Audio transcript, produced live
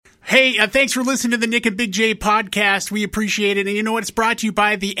Hey, thanks for listening to the Nick and Big J podcast. We appreciate it. And you know what? It's brought to you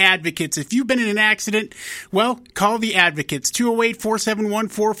by The Advocates. If you've been in an accident, well, call The Advocates.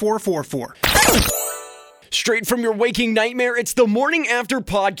 208-471-4444. Straight from your waking nightmare, it's the Morning After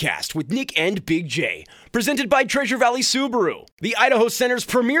podcast with Nick and Big J. Presented by Treasure Valley Subaru, the Idaho Center's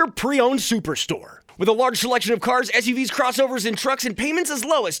premier pre-owned superstore. With a large selection of cars, SUVs, crossovers, and trucks, and payments as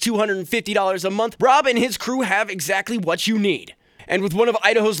low as $250 a month, Rob and his crew have exactly what you need. And with one of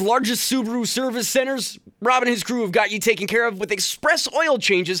Idaho's largest Subaru service centers, Rob and his crew have got you taken care of with express oil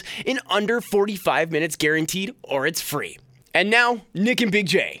changes in under 45 minutes guaranteed, or it's free. And now, Nick and Big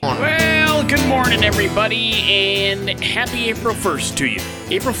J. Well, good morning, everybody, and happy April 1st to you.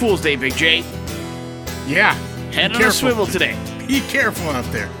 April Fool's Day, Big J. Yeah. Head on a swivel today. Be careful out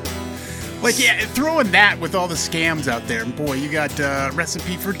there. Like, yeah, throwing that with all the scams out there. Boy, you got a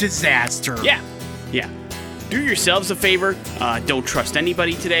recipe for disaster. Yeah. Do yourselves a favor. Don't trust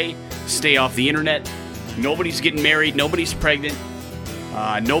anybody today. Stay off the internet. Nobody's getting married. Nobody's pregnant.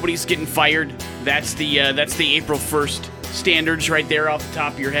 Nobody's getting fired. That's the April 1st standards right there off the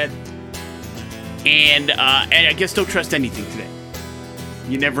top of your head. And I guess don't trust anything today.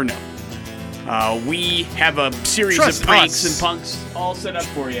 You never know. We have a series of pranks and punks all set up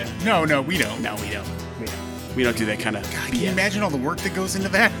for you. No, we don't. No, we don't. We don't do that kind of God, can you imagine all the work that goes into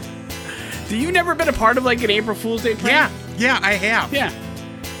that? Do you never been a part of like an April Fool's Day prank? Yeah, I have. Yeah.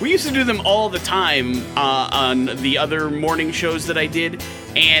 We used to do them all the time on the other morning shows that I did,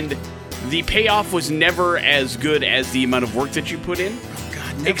 and the payoff was never as good as the amount of work that you put in. Oh,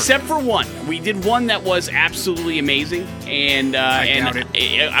 God, never. Except for one. We did one that was absolutely amazing, and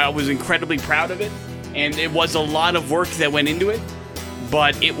I was incredibly proud of it, and it was a lot of work that went into it,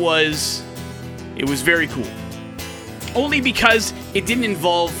 but it was very cool. Only because it didn't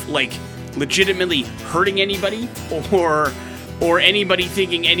involve, like, legitimately hurting anybody or anybody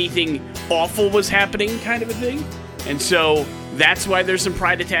thinking anything awful was happening kind of a thing. And so that's why there's some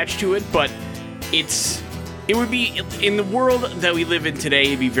pride attached to it, but it would be, in the world that we live in today,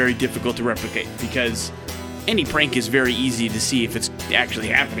 it'd be very difficult to replicate because any prank is very easy to see if it's actually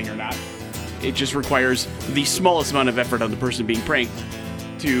happening or not. It just requires the smallest amount of effort on the person being pranked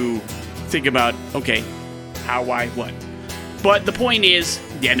to think about, okay, how, why, what. But the point is,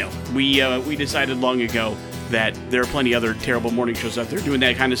 we decided long ago that there are plenty of other terrible morning shows out there doing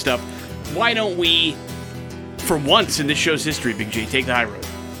that kind of stuff. Why don't we, for once in this show's history, Big J, take the high road?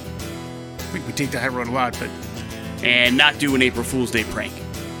 I think we take the high road a lot, and not do an April Fool's Day prank.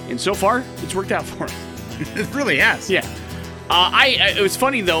 And so far, it's worked out for us. It really has. Yeah. It was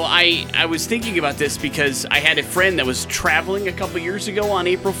funny, though. I was thinking about this because I had a friend that was traveling a couple years ago on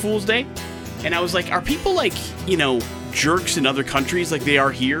April Fool's Day. And I was like, are people like, jerks in other countries like they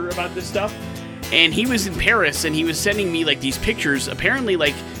are here about this stuff? And he was in Paris and he was sending me like these pictures. Apparently,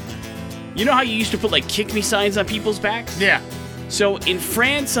 like, you know how you used to put like kick me signs on people's backs? Yeah. So in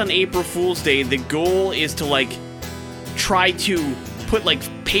France on April Fool's Day, the goal is to like try to put like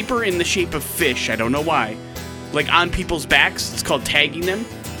paper in the shape of fish. I don't know why. Like on people's backs. It's called tagging them.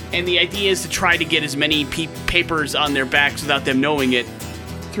 And the idea is to try to get as many papers on their backs without them knowing it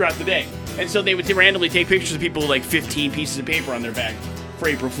throughout the day. And so they would randomly take pictures of people with like 15 pieces of paper on their back for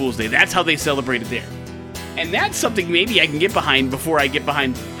April Fool's Day. That's how they celebrated there. And that's something maybe I can get behind before I get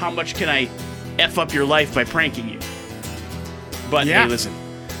behind how much can I F up your life by pranking you. But hey, listen,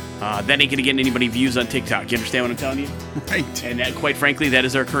 that ain't going to get anybody views on TikTok. You understand what I'm telling you? Right. And quite frankly, that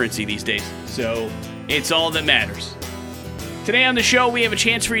is our currency these days. So it's all that matters. Today on the show, we have a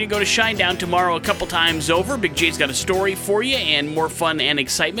chance for you to go to Shinedown tomorrow a couple times over. Big J's got a story for you and more fun and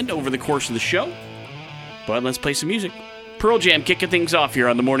excitement over the course of the show. But let's play some music. Pearl Jam kicking things off here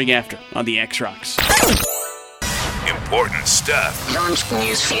on the Morning After on the X-Rocks. Important stuff. Launch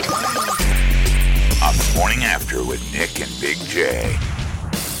newsfeed. On the Morning After with Nick and Big J.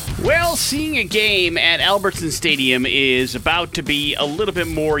 Well, seeing a game at Albertson Stadium is about to be a little bit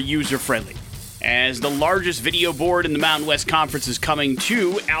more user-friendly, as the largest video board in the Mountain West Conference is coming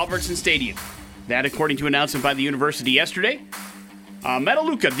to Albertson Stadium. That, according to an announcement by the university yesterday.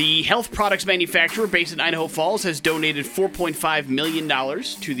 Metaluca, the health products manufacturer based in Idaho Falls, has donated $4.5 million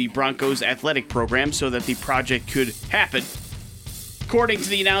to the Broncos athletic program so that the project could happen. According to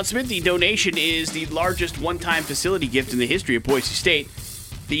the announcement, the donation is the largest one-time facility gift in the history of Boise State.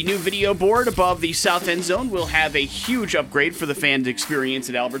 The new video board above the south end zone will have a huge upgrade for the fans' experience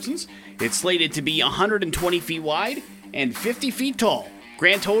at Albertsons. It's slated to be 120 feet wide and 50 feet tall.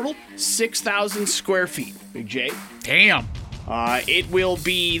 Grand total, 6,000 square feet. Big J. Damn. It will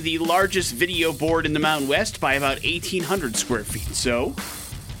be the largest video board in the Mountain West by about 1,800 square feet. So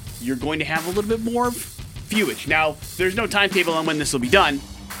you're going to have a little bit more viewage. Now, there's no timetable on when this will be done,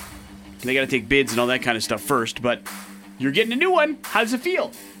 They got to take bids and all that kind of stuff first, but you're getting a new one. How does it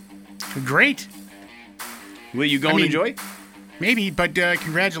feel? Great. Will you go and enjoy? Maybe, but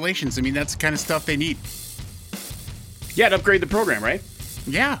congratulations. I mean, that's the kind of stuff they need. Yeah, to upgrade the program, right?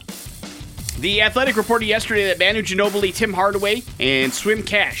 Yeah. The Athletic reported yesterday that Manu Ginobili, Tim Hardaway, and Swim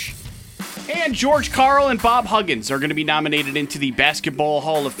Cash and George Karl and Bob Huggins are going to be nominated into the Basketball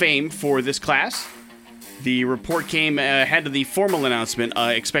Hall of Fame for this class. The report came ahead of the formal announcement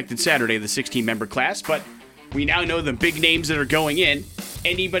expected Saturday of the 16-member class, but we now know the big names that are going in.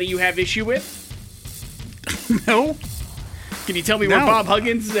 Anybody you have issue with? No. Can you tell me where Bob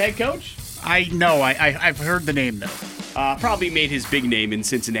Huggins is the head coach? I've heard the name, though. Probably made his big name in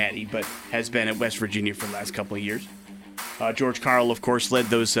Cincinnati, but has been at West Virginia for the last couple of years. George Karl, of course, led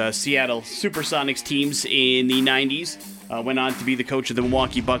those Seattle Supersonics teams in the 90s. Went on to be the coach of the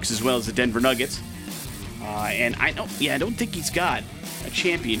Milwaukee Bucks as well as the Denver Nuggets. And I don't think he's got a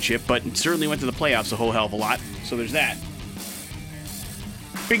championship, but certainly went to the playoffs a whole hell of a lot. So there's that.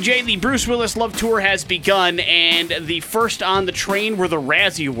 Big J, the Bruce Willis Love Tour has begun, and the first on the train were the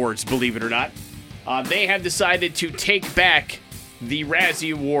Razzie Awards, believe it or not. They have decided to take back the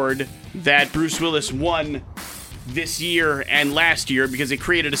Razzie Award that Bruce Willis won this year and last year because they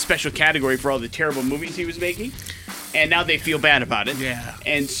created a special category for all the terrible movies he was making, and now they feel bad about it. Yeah.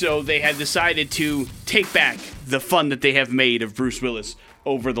 And so they have decided to take back the fun that they have made of Bruce Willis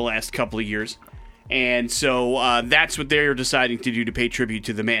over the last couple of years. And so that's what they're deciding to do to pay tribute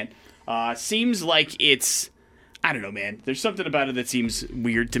to the man. Seems like it's... I don't know, man. There's something about it that seems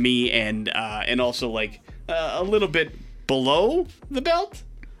weird to me, and also like a little bit below the belt.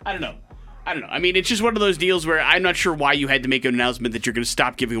 I don't know. I mean, it's just one of those deals where I'm not sure why you had to make an announcement that you're going to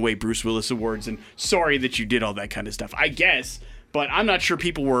stop giving away Bruce Willis awards, and sorry that you did all that kind of stuff. I guess, but I'm not sure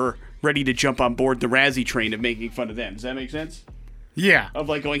people were ready to jump on board the Razzie train of making fun of them. Does that make sense? Yeah. Of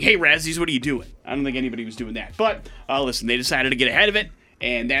like going, hey, Razzies, what are you doing? I don't think anybody was doing that. But listen, they decided to get ahead of it.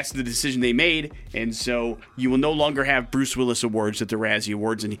 And that's the decision they made, and so you will no longer have Bruce Willis Awards at the Razzie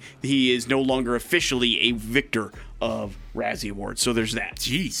Awards, and he is no longer officially a victor of Razzie Awards. So there's that.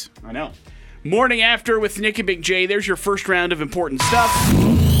 Jeez. I know. Morning After with Nick and Big J. There's your first round of important stuff.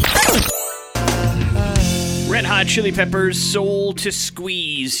 Red Hot Chili Peppers, Soul to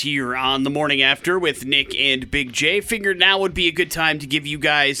Squeeze here on the Morning After with Nick and Big J. Figured now would be a good time to give you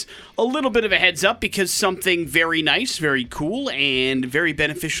guys a little bit of a heads up because something very nice, very cool, and very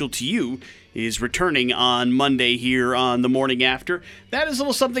beneficial to you is returning on Monday here on the Morning After. That is a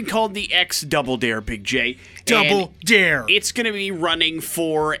little something called the X Double Dare, Big J. Double Dare. It's going to be running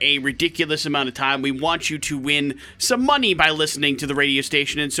for a ridiculous amount of time. We want you to win some money by listening to the radio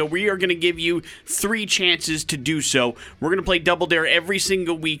station, and so we are going to give you 3 chances to do so. We're going to play Double Dare every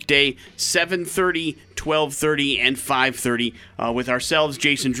single weekday, 7:30, 12:30, and 5:30 with ourselves,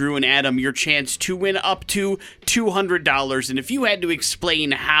 Jason, Drew, and Adam. Your chance to win up to $200. And if you had to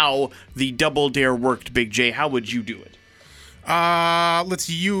explain how the Double Dare worked, Big J, how would you do it? Let's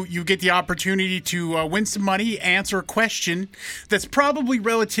see. You get the opportunity to win some money, answer a question that's probably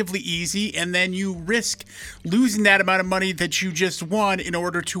relatively easy, and then you risk losing that amount of money that you just won in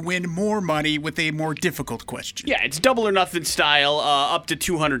order to win more money with a more difficult question. Yeah, it's double or nothing style, up to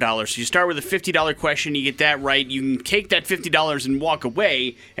 $200. So you start with a $50 question, you get that right, you can take that $50 and walk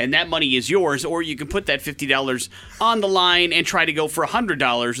away, and that money is yours, or you can put that $50 on the line and try to go for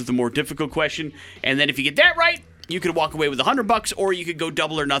 $100 with a more difficult question, and then if you get that right, you could walk away with $100, or you could go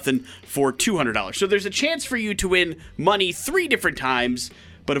double or nothing for $200. So there's a chance for you to win money 3 different times,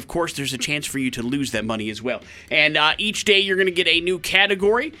 but of course there's a chance for you to lose that money as well. And each day you're going to get a new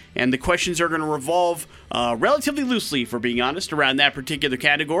category, and the questions are going to revolve relatively loosely, for being honest, around that particular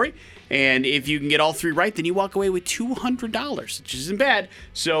category. And if you can get all 3 right, then you walk away with $200, which isn't bad.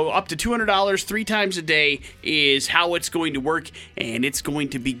 So up to $200 3 times a day is how it's going to work, and it's going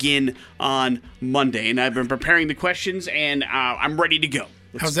to begin on Monday. And I've been preparing the questions, and I'm ready to go.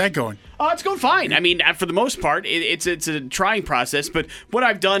 How's that going? It's going fine. I mean, for the most part, it's a trying process. But what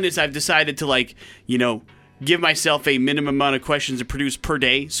I've done is I've decided to, give myself a minimum amount of questions to produce per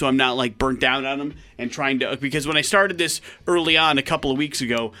day, so I'm not burnt down on them and trying to. Because when I started this early on a couple of weeks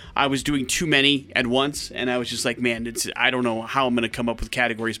ago, I was doing too many at once, and I was just like, man, I don't know how I'm going to come up with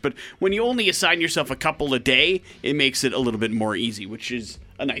categories. But when you only assign yourself a couple a day, it makes it a little bit more easy, which is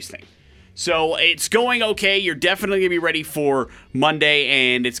a nice thing. So it's going okay. You're definitely going to be ready for Monday,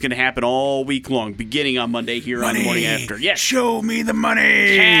 and it's going to happen all week long, beginning on Monday here on the Morning After. Yes. Show me the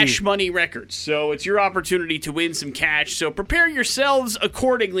money. Cash Money Records. So it's your opportunity to win some cash. So prepare yourselves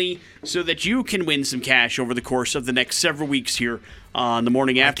accordingly so that you can win some cash over the course of the next several weeks here on the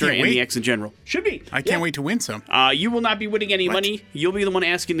morning after and wait. the X in general. Should be. I can't wait to win some. You will not be winning any What? money. You'll be the one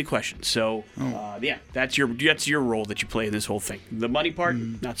asking the question. So, yeah, that's your role that you play in this whole thing. The money part,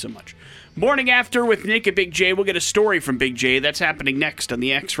 not so much. Morning After with Nick and Big J. We'll get a story from Big J. That's happening next on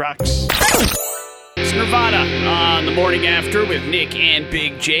the X Rocks. It's Nirvana on the Morning After with Nick and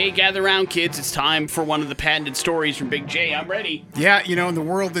Big J. Gather around, kids. It's time for one of the patented stories from Big J. I'm ready. Yeah, the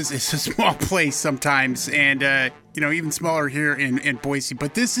world is a small place sometimes, and even smaller here in Boise.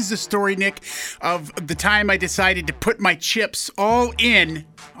 But this is a story, Nick, of the time I decided to put my chips all in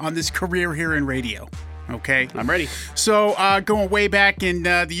on this career here in radio. Okay, I'm ready. So going way back in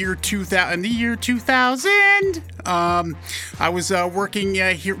the year 2000, I was working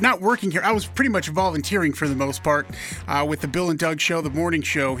here. Not working here. I was pretty much volunteering for the most part with the Bill and Doug Show, the morning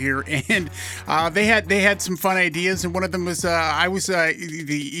show here, and they had some fun ideas. And one of them was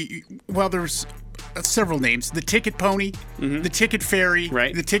there's several names: the Ticket Pony, the Ticket Fairy,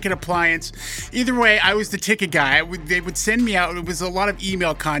 Right. the Ticket Appliance. Either way, I was the ticket guy. They would send me out. It was a lot of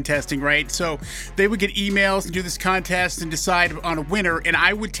email contesting, right? So they would get emails and do this contest and decide on a winner, and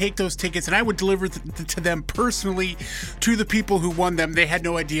I would take those tickets and I would deliver to them personally to the people who won them. They had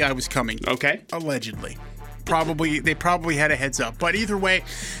no idea I was coming. Okay. Allegedly. They probably had a heads up, but either way,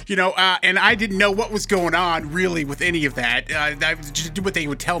 and I didn't know what was going on really with any of that. I would just do what they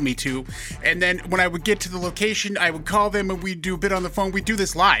would tell me to, and then when I would get to the location, I would call them and we'd do a bit on the phone. We'd do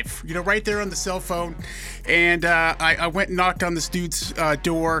this live, right there on the cell phone, and I went and knocked on this dude's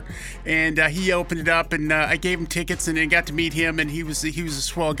door, and he opened it up, and I gave him tickets, and I got to meet him, and he was a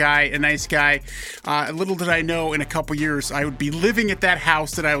swell guy, a nice guy. Little did I know, in a couple years, I would be living at that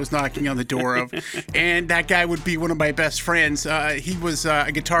house that I was knocking on the door of, and that guy would be one of my best friends. He was a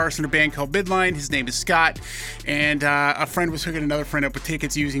guitarist in a band called Midline. His name is Scott, and a friend was hooking another friend up with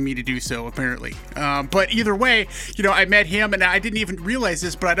tickets, using me to do so, apparently. But either way, I met him, and I didn't even realize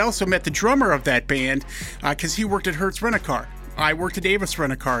this, but I'd also met the drummer of that band because he worked at Hertz Rent-A-Car. I worked at Avis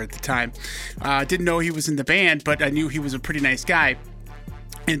Rent-A-Car at the time. Didn't know he was in the band, but I knew he was a pretty nice guy.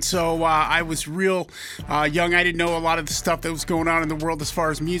 And so I was real young. I didn't know a lot of the stuff that was going on in the world as far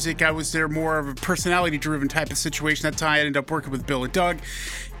as music. I was there more of a personality-driven type of situation. That's how I ended up working with Bill and Doug.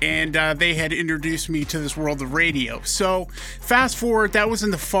 And they had introduced me to this world of radio. So fast forward, that was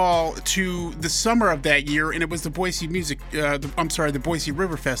in the fall to the summer of that year, and it was the Boise the Boise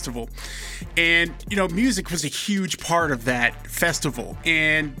River Festival. And music was a huge part of that festival.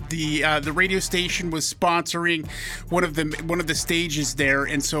 And the radio station was sponsoring one of the stages there.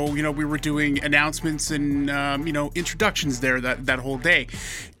 And so we were doing announcements and introductions there that whole day.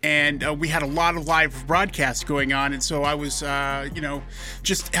 And we had a lot of live broadcasts going on, and so I was,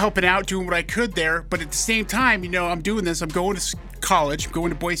 just helping out, doing what I could there. But at the same time, I'm doing this. I'm going to college. I'm going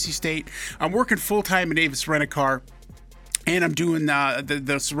to Boise State. I'm working full-time at Avis Rent-A-Car. And I'm doing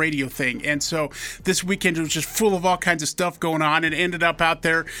this radio thing. And so this weekend was just full of all kinds of stuff going on, and ended up out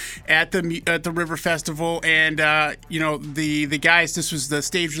there at the River Festival. And, the guys, the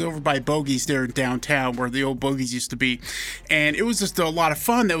stage was over by Bogey's there in downtown where the old Bogey's used to be. And it was just a lot of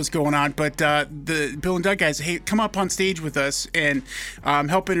fun that was going on. But the Bill and Doug guys, hey, come up on stage with us and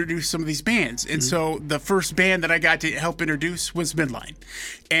help introduce some of these bands. And so the first band that I got to help introduce was Midline.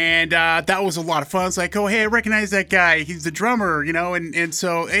 And that was a lot of fun. It's like, oh, hey, I recognize that guy. He's the drummer, and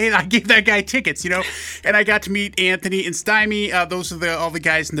so, hey, I gave that guy tickets, and I got to meet Anthony and Stymie. Those are all the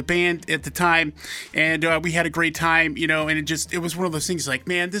guys in the band at the time, and we had a great time, and it was one of those things like,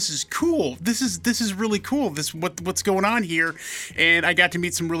 man, this is cool. This is really cool. What's going on here, and I got to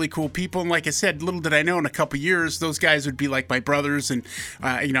meet some really cool people. And like I said, little did I know, in a couple years, those guys would be like my brothers, and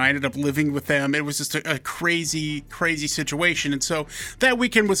I ended up living with them. It was just a crazy, crazy situation, and so that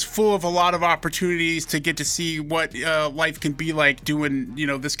weekend was full of a lot of opportunities to get to see what life can be like doing,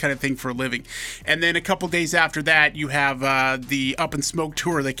 this kind of thing for a living. And then a couple days after that, you have the Up in Smoke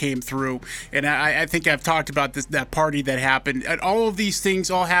tour that came through. And I think I've talked about that party that happened. And all of these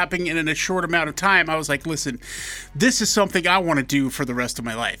things all happening in a short amount of time. I was like, listen, this is something I want to do for the rest of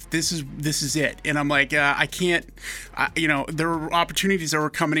my life. This is it. And I'm like, I can't, there were opportunities that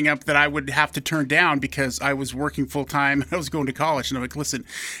were coming up that I would have to turn down because I was working full time. I was going to college. And I'm like, listen,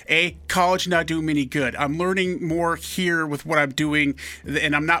 college not doing me any good. I'm learning more here with what I'm doing,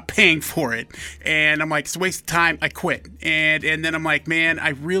 and I'm not paying for it. And I'm like, it's a waste of time. I quit. And then I'm like, man, I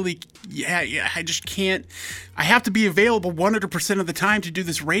really, I just can't. I have to be available 100% of the time to do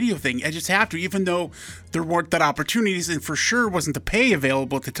this radio thing. I just have to, even though there weren't that opportunities, and for sure wasn't the pay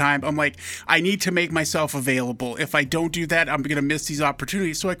available at the time. I'm like, I need to make myself available. If I don't do that, I'm going to miss these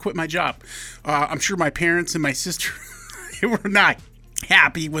opportunities. So I quit my job. I'm sure my parents and my sister were not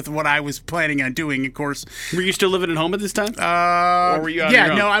happy with what I was planning on doing. Of course, Were you still living at home at this time? Or were you on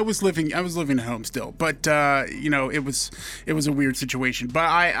your own? no, I was living at home still, but it was a weird situation. But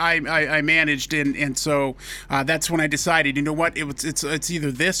I managed, and so that's when I decided, you know what, it's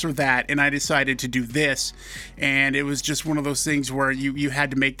either this or that, and I decided to do this, and it was just one of those things where you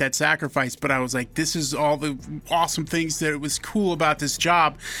had to make that sacrifice. But I was like, this is all the awesome things that was cool about this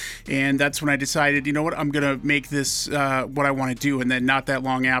job, and that's when I decided, you know what, I'm gonna make this what I want to do. And then not that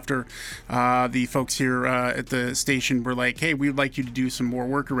long after, the folks here at the station were like, "Hey, we'd like you to do some more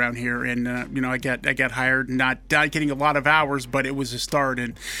work around here." And I got hired, not getting a lot of hours, but it was a start.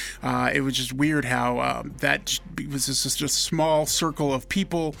 And it was just weird how that was just a small circle of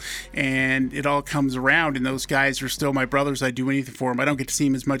people, and it all comes around. And those guys are still my brothers. I'd do anything for them. I don't get to see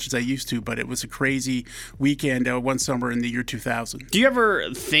them as much as I used to, but it was a crazy weekend one summer in the year 2000. Do you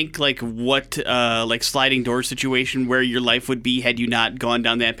ever think what sliding door situation where your life would be had you not gone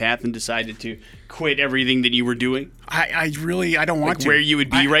down that path and decided to quit everything that you were doing? I don't want to. Where you would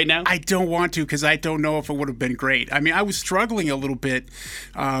be right now? I don't want to, because I don't know if it would have been great. I mean, I was struggling a little bit,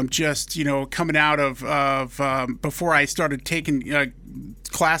 coming out of before I started taking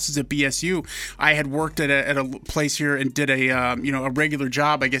classes at BSU. I had worked at a place here and did a regular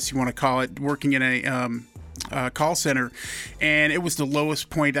job, I guess you want to call it, working in a call center, and it was the lowest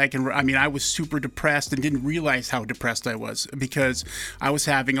point I was super depressed and didn't realize how depressed I was, because I was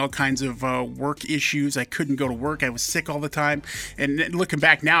having all kinds of work issues. I couldn't go to work. I was sick all the time, and looking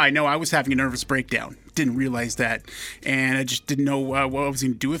back now, I know I was having a nervous breakdown. Didn't realize that, and I just didn't know what I was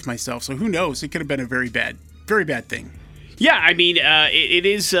going to do with myself. So who knows? It could have been a very bad thing. Yeah, I mean, it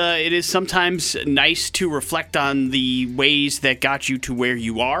is sometimes nice to reflect on the ways that got you to where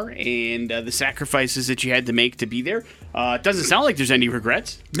you are and the sacrifices that you had to make to be there. It doesn't sound like there's any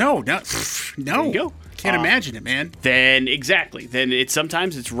regrets. No. There you go. Can't imagine it, man. Then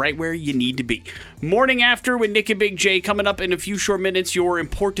sometimes it's right where you need to be. Morning After with Nick and Big J coming up in a few short minutes. Your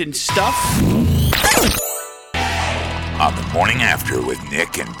important stuff On the Morning After with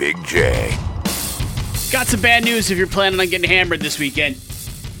Nick and Big J. Got some bad news if you're planning on getting hammered this weekend.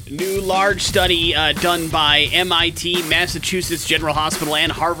 New large study done by MIT, Massachusetts General Hospital, and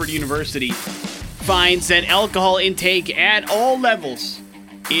Harvard University finds that alcohol intake at all levels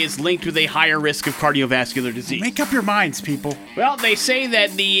is linked with a higher risk of cardiovascular disease. Make up your minds, people. Well, they say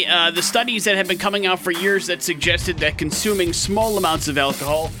that the studies that have been coming out for years that suggested that consuming small amounts of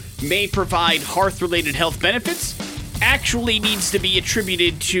alcohol may provide heart-related health benefits actually needs to be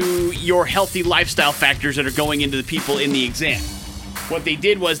attributed to your healthy lifestyle factors that are going into the people in the exam. What they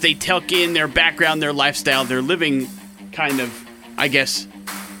did was they took in their background, their lifestyle, their living kind of, I guess,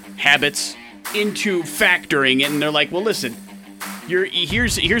 habits into factoring it, and they're like, well, listen,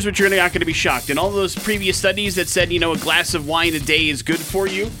 here's what you're not going to be shocked. In all those previous studies that said, a glass of wine a day is good for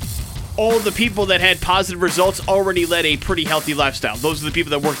you, all the people that had positive results already led a pretty healthy lifestyle. Those are the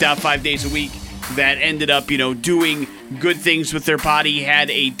people that worked out 5 days a week, that ended up, doing good things with their body, had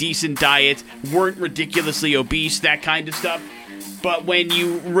a decent diet, weren't ridiculously obese, that kind of stuff. But when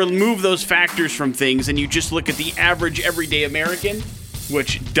you remove those factors from things and you just look at the average everyday American,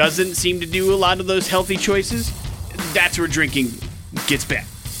 which doesn't seem to do a lot of those healthy choices, that's where drinking gets bad.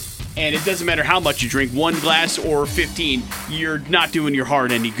 And it doesn't matter how much you drink, 1 glass or 15, you're not doing your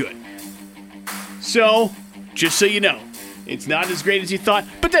heart any good. So, just so you know, it's not as great as you thought.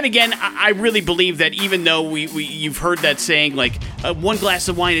 But then again, I really believe that even though you've heard that saying, 1 glass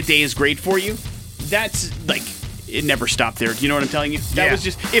of wine a day is great for you, that's, it never stopped there. Do you know what I'm telling you? That was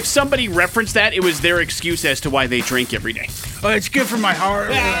just, if somebody referenced that, it was their excuse as to why they drink every day. Oh, it's good for my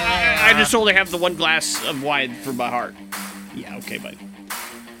heart. I just only have the 1 glass of wine for my heart. Yeah, okay, buddy.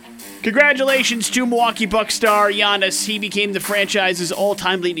 Congratulations to Milwaukee Bucks star Giannis. He became the franchise's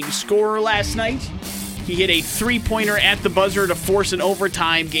all-time leading scorer last night. He hit a 3-pointer at the buzzer to force an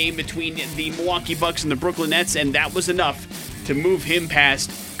overtime game between the Milwaukee Bucks and the Brooklyn Nets, and that was enough to move him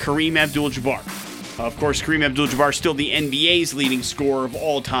past Kareem Abdul-Jabbar. Of course, Kareem Abdul-Jabbar is still the NBA's leading scorer of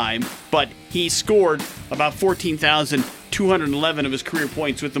all time, but he scored about 14,211 of his career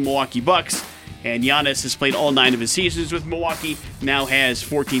points with the Milwaukee Bucks, and Giannis has played all 9 of his seasons with Milwaukee, now has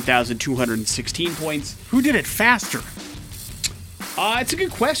 14,216 points. Who did it faster? It's a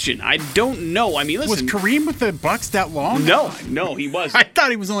good question. I don't know. I mean, listen. Was Kareem with the Bucks that long? No, he wasn't. I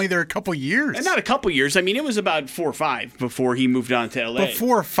thought he was only there a couple years. And not a couple years. I mean, it was about 4 or 5 before he moved on to LA. But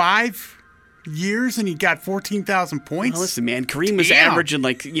 4 or 5? years and he got 14,000 points. Well, listen, man, Kareem was averaging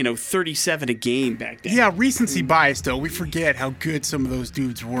 37 a game back then. Yeah, recency bias, though. We forget how good some of those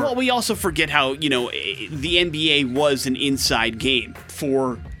dudes were. Well, we also forget how, the NBA was an inside game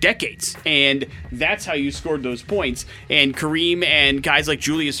for decades, and that's how you scored those points. And Kareem and guys like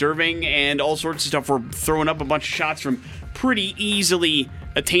Julius Erving and all sorts of stuff were throwing up a bunch of shots from pretty easily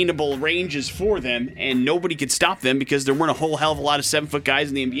attainable ranges for them, and nobody could stop them because there weren't a whole hell of a lot of 7-foot guys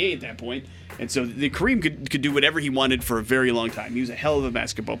in the NBA at that point. And so the Kareem could do whatever he wanted for a very long time. He was a hell of a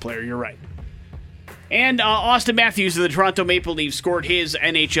basketball player, you're right. And Austin Matthews of the Toronto Maple Leafs scored his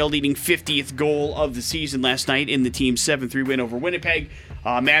NHL-leading 50th goal of the season last night in the team's 7-3 win over Winnipeg.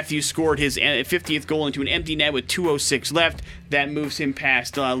 Matthews scored his 50th goal into an empty net with 2:06 left. That moves him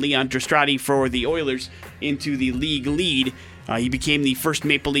past Leon Draisaitl for the Oilers into the league lead. He became the first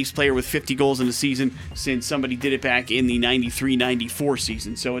Maple Leafs player with 50 goals in a season since somebody did it back in the 93-94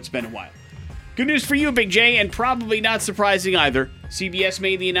 season, so it's been a while. Good news for you, Big J, and probably not surprising either. CBS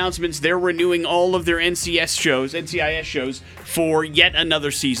made the announcements they're renewing all of their NCIS shows for yet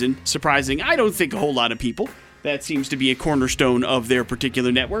another season. Surprising, I don't think a whole lot of people. That seems to be a cornerstone of their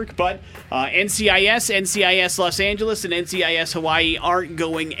particular network. But NCIS Los Angeles, and NCIS Hawaii aren't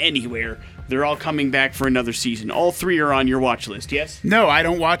going anywhere. They're all coming back for another season. All three are on your watch list, yes? No, I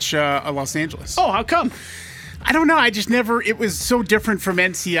don't watch Los Angeles. Oh, how come? I don't know. I just never. It was so different from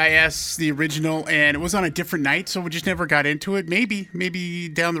NCIS, the original, and it was on a different night, so we just never got into it. Maybe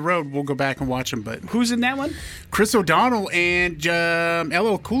down the road we'll go back and watch them. But who's in that one? Chris O'Donnell and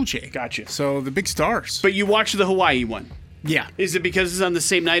LL Cool J. Gotcha. So the big stars. But you watched the Hawaii one. Yeah. Is it because it's on the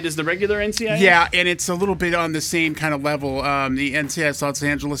same night as the regular NCIS? Yeah, and it's a little bit on the same kind of level. The NCIS Los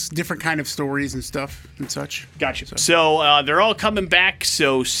Angeles, different kind of stories and stuff and such. Gotcha. So they're all coming back,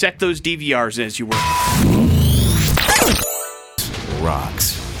 so set those DVRs as you were.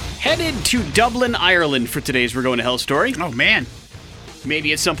 Rocks. Headed to Dublin, Ireland for today's We're Going to Hell story. Oh, man.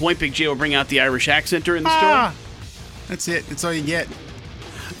 Maybe at some point Big J will bring out the Irish accent during the story. That's it. That's all you get.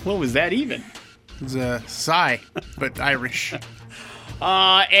 What was that even? It's a sigh, but Irish.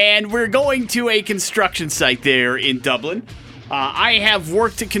 And we're going to a construction site there in Dublin. I have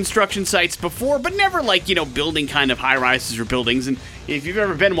worked at construction sites before, but never building kind of high-rises or buildings. And if you've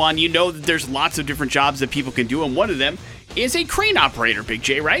ever been one, you know that there's lots of different jobs that people can do, and one of them is a crane operator, Big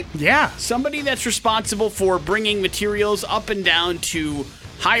J, right? Yeah. Somebody that's responsible for bringing materials up and down to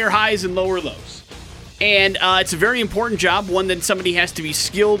higher highs and lower lows. And it's a very important job, one that somebody has to be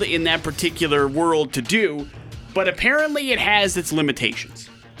skilled in that particular world to do, but apparently it has its limitations.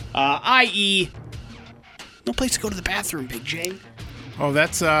 I.e., no place to go to the bathroom, Big J. Oh,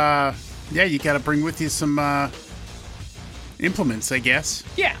 that's, you got to bring with you some implements, I guess.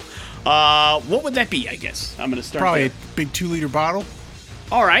 Yeah. What would that be, I guess? I'm going to start Probably there. a big 2-liter bottle.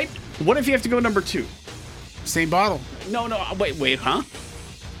 All right. What if you have to go number 2? Same bottle. No, wait, huh?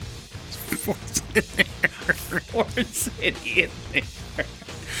 Force it in there. Force it in there.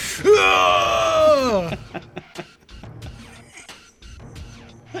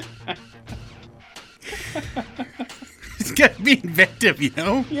 It's got to be inventive, you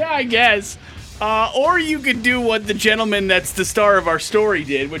know? Yeah, I guess. Or you could do what the gentleman that's the star of our story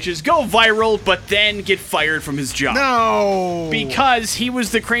did, which is go viral, but then get fired from his job. No! Because he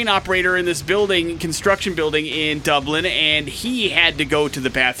was the crane operator in this construction building in Dublin, and he had to go to the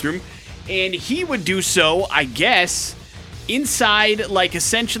bathroom. And he would do so, I guess, inside,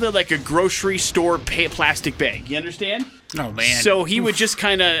 essentially like a grocery store plastic bag. You understand? Oh, man. So he would just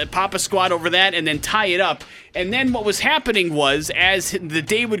kind of pop a squat over that and then tie it up. And then what was happening was, as the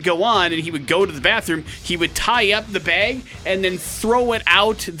day would go on and he would go to the bathroom, he would tie up the bag and then throw it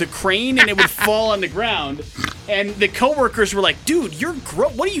out the crane, and it would fall on the ground. And the coworkers were like, dude, you're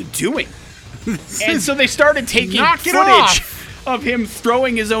what are you doing? And so they started taking footage of him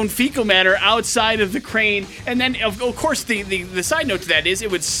throwing his own fecal matter outside of the crane. And then, of course, the side note to that is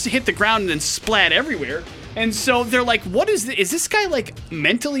it would hit the ground and then splat everywhere. And so they're like, what is this? Is this guy,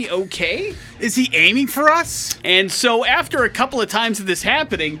 mentally okay? Is he aiming for us? And so after a couple of times of this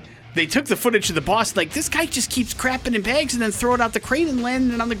happening, they took the footage to the boss, this guy just keeps crapping in bags and then throwing it out the crane and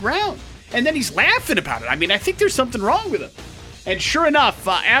landing it on the ground. And then he's laughing about it. I mean, I think there's something wrong with him. And sure enough,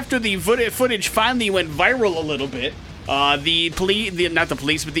 after the footage finally went viral a little bit, the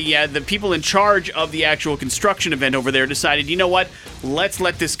people in charge of the actual construction event over there decided, you know what, let's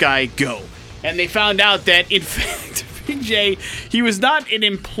let this guy go. And they found out that, in fact, Big J, he was not an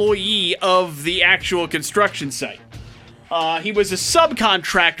employee of the actual construction site. He was a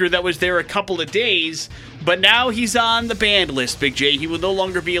subcontractor that was there a couple of days, but now he's on the banned list, Big J. He will no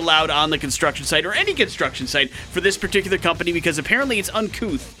longer be allowed on the construction site or any construction site for this particular company because apparently it's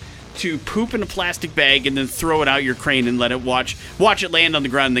uncouth to poop in a plastic bag and then throw it out your crane and let it watch it land on the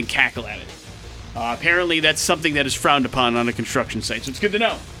ground and then cackle at it. Apparently, that's something that is frowned upon on a construction site, so it's good to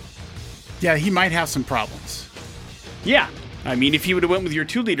know. Yeah, he might have some problems. Yeah. I mean, if he would have went with your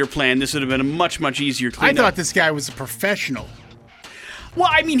 2-liter plan, this would have been a much, much easier cleanup. I thought this guy was a professional. Well,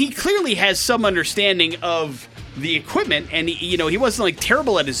 I mean, he clearly has some understanding of the equipment, and he wasn't like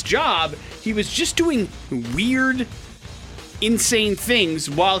terrible at his job. He was just doing weird, insane things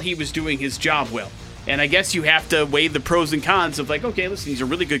while he was doing his job well. And I guess you have to weigh the pros and cons of like, okay, listen, he's a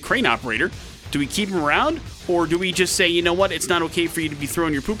really good crane operator. Do we keep him around, or do we just say, you know what, it's not okay for you to be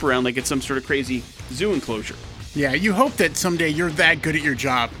throwing your poop around like it's some sort of crazy zoo enclosure? Yeah, you hope that someday you're that good at your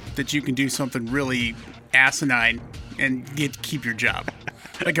job that you can do something really asinine and keep your job.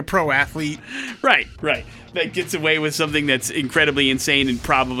 Like a pro athlete. Right. That gets away with something that's incredibly insane and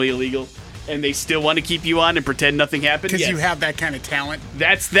probably illegal, and they still want to keep you on and pretend nothing happened. Because you have that kind of talent.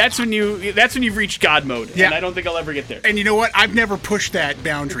 That's when you've reached God mode. Yeah. And I don't think I'll ever get there. And you know what? I've never pushed that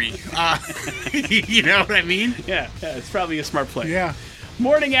boundary. You know what I mean? Yeah, it's probably a smart play. Yeah.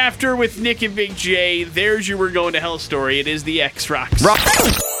 Morning After with Nick and Big J. There's your We're Going to Hell story. It is the X-Rocks.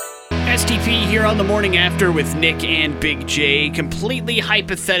 STP here on the Morning After with Nick and Big J. Completely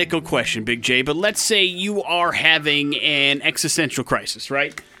hypothetical question, Big J, but let's say you are having an existential crisis,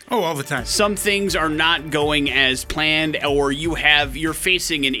 right? Oh, all the time. Some things are not going as planned, or you're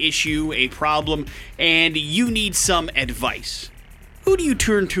facing an issue, a problem, and you need some advice. Who do you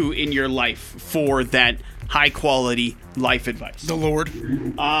turn to in your life for that high-quality life advice? The Lord.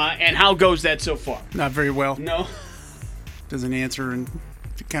 And how goes that so far? Not very well. No? Doesn't answer in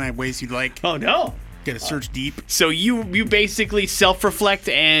the kind of ways you'd like. Oh, no? Got to search deep. So you basically self-reflect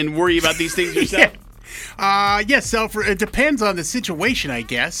and worry about these things yourself? Yes, it depends on the situation, I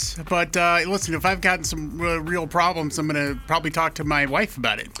guess. But listen, if I've gotten some real problems, I'm going to probably talk to my wife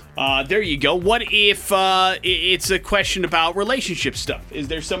about it. There you go. What if it's a question about relationship stuff? Is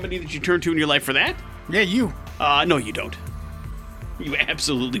there somebody that you turn to in your life for that? Yeah, you. No, you don't. You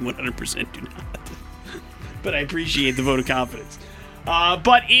absolutely 100% do not. But I appreciate the vote of confidence.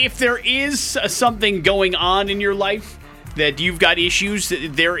 But if there is something going on in your life that you've got issues,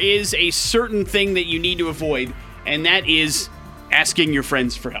 there is a certain thing that you need to avoid, and that is asking your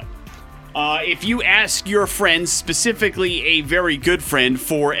friends for help. If you ask your friends, specifically a very good friend,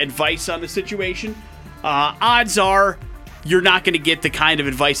 for advice on the situation, odds are you're not going to get the kind of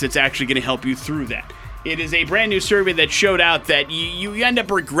advice that's actually going to help you through that. It is a brand new survey that showed out that you end up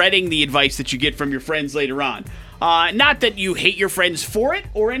regretting the advice that you get from your friends later on. Not that you hate your friends for it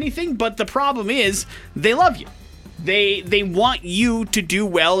or anything, but the problem is they love you. They want you to do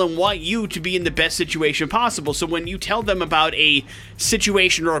well and want you to be in the best situation possible. So when you tell them about a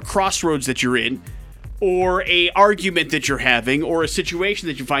situation or a crossroads that you're in, or a argument that you're having, or a situation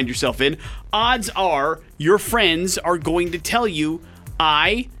that you find yourself in, odds are your friends are going to tell you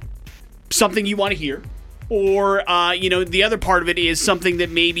something you want to hear, or the other part of it is something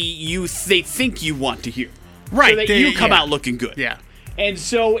that maybe they think you want to hear, right? So that you come out looking good. Yeah. And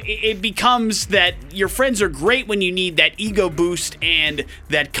so it becomes that your friends are great when you need that ego boost and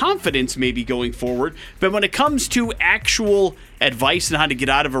that confidence maybe going forward. But when it comes to actual advice on how to get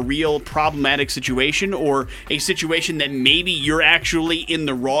out of a real problematic situation, or a situation that maybe you're actually in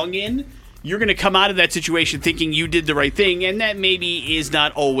the wrong in, you're going to come out of that situation thinking you did the right thing, and that maybe is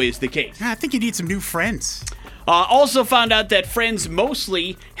not always the case. I think you need some new friends. Also found out that friends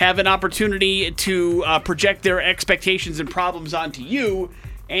mostly have an opportunity to project their expectations and problems onto you,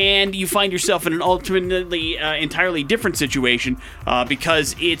 and you find yourself in an ultimately entirely different situation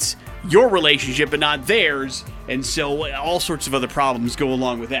because it's your relationship and not theirs, and so all sorts of other problems go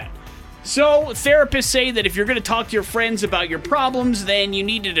along with that. So therapists say that if you're going to talk to your friends about your problems, then you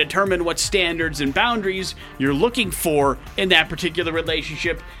need to determine what standards and boundaries you're looking for in that particular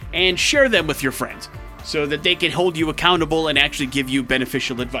relationship and share them with your friends, so that they can hold you accountable and actually give you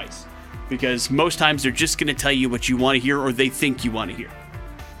beneficial advice. Because most times they're just going to tell you what you want to hear, or they think you want to hear.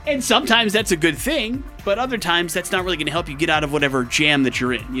 And sometimes that's a good thing, but other times that's not really going to help you get out of whatever jam that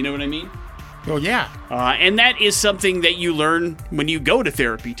you're in. You know what I mean? Well, yeah. And that is something that you learn when you go to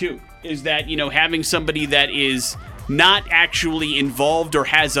therapy, too. Is that, having somebody that is not actually involved or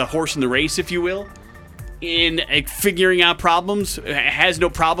has a horse in the race, if you will, in figuring out problems, has no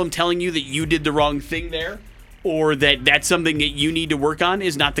problem telling you that you did the wrong thing there, or that that's something that you need to work on,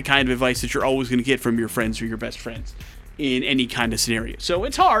 is not the kind of advice that you're always going to get from your friends or your best friends in any kind of scenario. So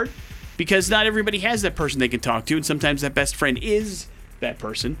it's hard, because not everybody has that person they can talk to, and sometimes that best friend is that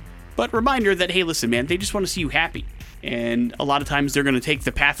person. But reminder that, hey, listen, man, they just want to see you happy. And a lot of times they're going to take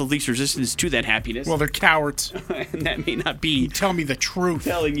the path of least resistance to that happiness. Well, they're cowards. And that may not be Tell me the truth.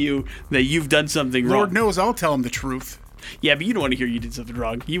 telling you that you've done something wrong. Lord knows I'll tell him the truth. Yeah, but you don't want to hear you did something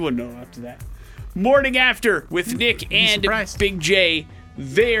wrong. You wouldn't know after that. Morning After with Nick and surprised. Big J.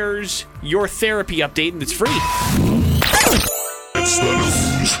 There's your therapy update, and it's free. It's the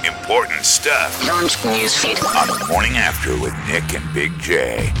news. Important stuff. Launch newsfeed. On the Morning After with Nick and Big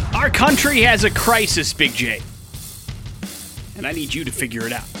J. Our country has a crisis, Big J. And I need you to figure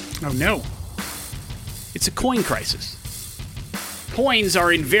it out. Oh, no. It's a coin crisis. Coins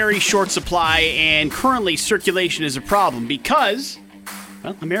are in very short supply, and currently circulation is a problem because,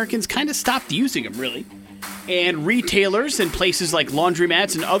 well, Americans kind of stopped using them, really. And retailers and places like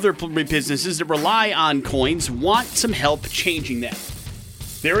laundromats and other businesses that rely on coins want some help changing that.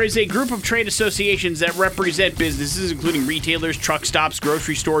 There is a group of trade associations that represent businesses, including retailers, truck stops,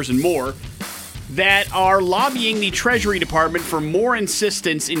 grocery stores, and more, that are lobbying the Treasury Department for more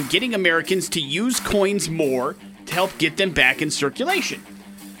insistence in getting Americans to use coins more to help get them back in circulation.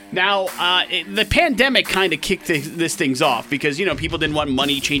 Now, the pandemic kind of kicked this things off because, people didn't want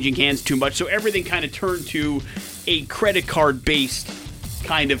money changing hands too much, so everything kind of turned to a credit card-based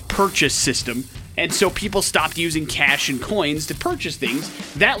kind of purchase system. And so people stopped using cash and coins to purchase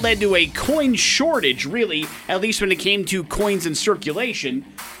things. That led to a coin shortage, really, at least when it came to coins in circulation.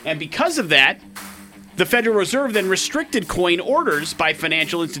 And because of that, the Federal Reserve then restricted coin orders by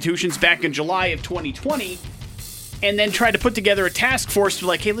financial institutions back in July of 2020, and then tried to put together a task force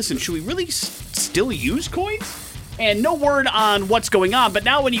to hey, listen, should we really still use coins? And no word on what's going on. But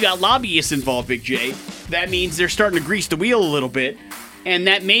now when you got lobbyists involved, Big J, that means they're starting to grease the wheel a little bit. And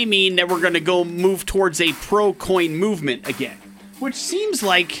that may mean that we're going to move towards a pro-coin movement again, which seems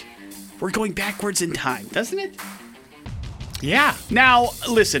like we're going backwards in time, doesn't it? Yeah. Now,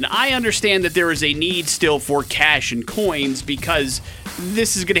 listen, I understand that there is a need still for cash and coins because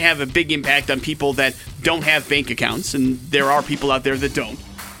this is going to have a big impact on people that don't have bank accounts, and there are people out there that don't.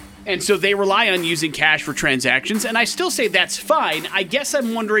 And so they rely on using cash for transactions, and I still say that's fine. I guess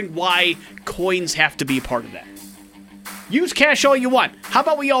I'm wondering why coins have to be a part of that. Use cash all you want. How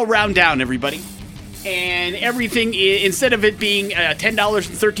about we all round down, everybody? And everything, instead of it being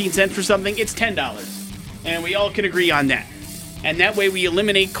 $10.13 for something, it's $10. And we all can agree on that. And that way we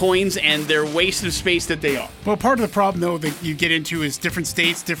eliminate coins and their waste of space that they are. Well, part of the problem, though, that you get into is different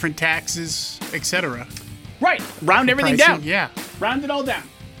states, different taxes, etc. Right. Round everything Pricing, down. yeah. Round it all down.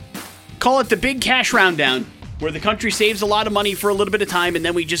 Call it the big cash round down, where the country saves a lot of money for a little bit of time, and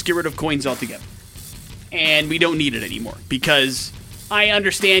then we just get rid of coins altogether. And we don't need it anymore, because I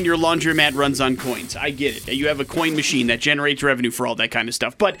understand your laundromat runs on coins. I get it. You have a coin machine that generates revenue for all that kind of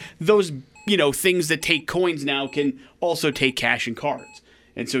stuff. But those, things that take coins now can also take cash and cards.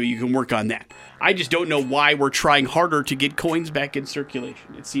 And so you can work on that. I just don't know why we're trying harder to get coins back in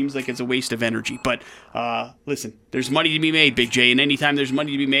circulation. It seems like it's a waste of energy. But listen, there's money to be made, Big J. And anytime there's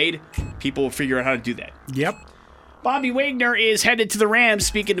money to be made, people will figure out how to do that. Yep. Bobby Wagner is headed to the Rams.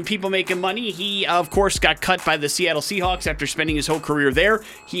 Speaking of people making money, he, of course, got cut by the Seattle Seahawks after spending his whole career there.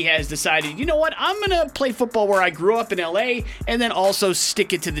 He has decided, you know what, I'm going to play football where I grew up in L.A. and then also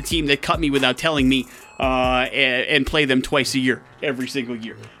stick it to the team that cut me without telling me and play them twice a year, every single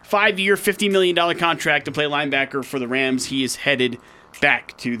year. 5-year, $50 million contract to play linebacker for the Rams. He is headed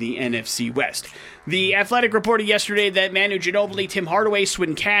back to the NFC West. The Athletic reported yesterday that Manu Ginobili, Tim Hardaway,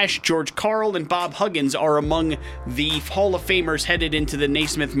 Swin Cash, George Karl, and Bob Huggins are among the Hall of Famers headed into the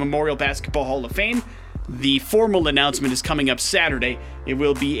Naismith Memorial Basketball Hall of Fame. The formal announcement is coming up Saturday. It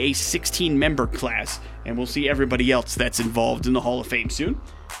will be a 16-member class, and we'll see everybody else that's involved in the Hall of Fame soon.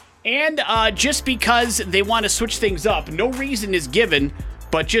 And just because they want to switch things up, no reason is given,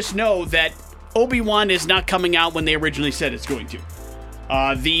 but just know that Obi-Wan is not coming out when they originally said it's going to.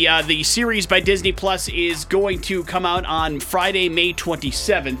 The series by Disney Plus is going to come out on Friday, May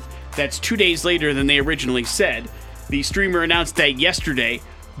 27th. That's 2 days later than they originally said. The streamer announced that yesterday,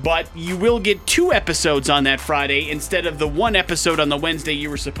 but you will get 2 episodes on that Friday instead of the 1 episode on the Wednesday you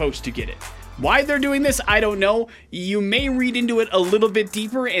were supposed to get it. Why they're doing this, I don't know. You may read into it a little bit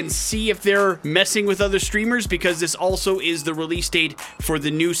deeper and see if they're messing with other streamers, because this also is the release date for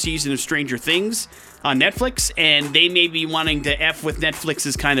the new season of Stranger Things on Netflix, and they may be wanting to F with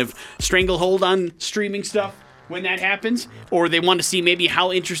Netflix's kind of stranglehold on streaming stuff when that happens, or they want to see maybe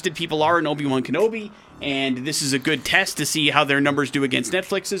how interested people are in Obi-Wan Kenobi, and this is a good test to see how their numbers do against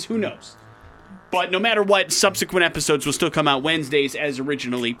Netflix's. Who knows? But no matter what, subsequent episodes will still come out Wednesdays as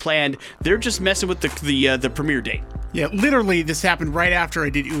originally planned. They're just messing with the premiere date. Yeah, literally, this happened right after I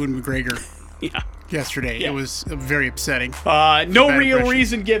did Ewan McGregor. yesterday. Yeah. It was very upsetting. No Bad real impression.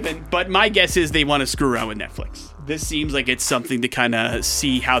 reason given, but my guess is they want to screw around with Netflix. This seems like it's something to kind of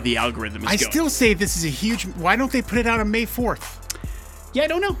see how the algorithm is I going. still say this is a huge... Why don't they put it out on May 4th? Yeah, I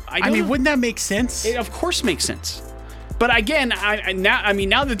don't know. I mean, know. wouldn't that make sense? It of course makes sense. But again,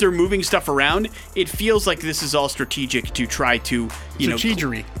 now that they're moving stuff around, it feels like this is all strategic to try to,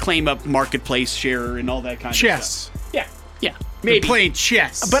 Strategery. Claim up marketplace share and all that kind of Chess. stuff. Yeah, They're maybe. playing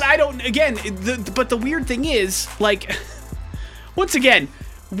chess. But I don't. Again, but the weird thing is, like, once again,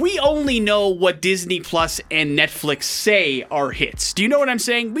 we only know what Disney Plus and Netflix say are hits. Do you know what I'm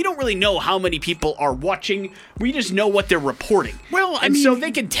saying? We don't really know how many people are watching. We just know what they're reporting. Well, I and mean- so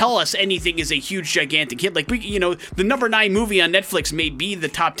they can tell us anything is a huge, gigantic hit. Like, the number 9 movie on Netflix may be the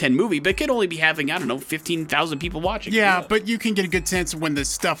top 10 movie, but it could only be having, 15,000 people watching. Yeah, but you can get a good sense of when the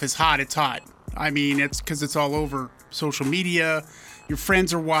stuff is hot, it's hot. I mean, it's because it's all over social media. Your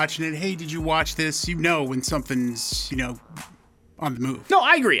friends are watching it. Hey, did you watch this? You know when something's, on the move. No,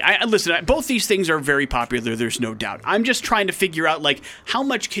 I agree. Listen, both these things are very popular. There's no doubt. I'm just trying to figure out, like, how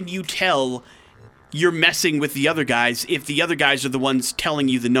much can you tell you're messing with the other guys if the other guys are the ones telling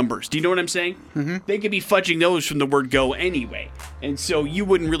you the numbers? Do you know what I'm saying? Mm-hmm. They could be fudging those from the word go anyway. And so you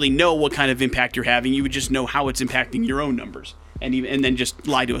wouldn't really know what kind of impact you're having. You would just know how it's impacting your own numbers. And then just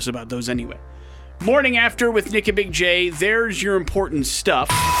lie to us about those anyway. Morning After with Nick and Big J. There's your important stuff.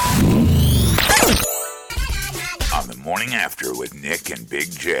 On the Morning After with Nick and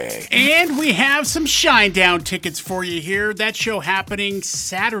Big J. And we have some Shinedown tickets for you here. That show happening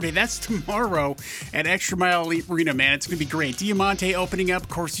Saturday. That's tomorrow at Extra Mile Elite Arena, man. It's going to be great. Diamante opening up. Of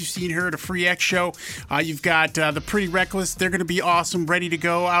course, you've seen her at a Free X show. You've got the Pretty Reckless. They're going to be awesome, ready to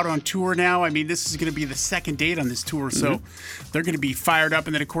go, out on tour now. I mean, this is going to be the second date on this tour, so they're going to be fired up.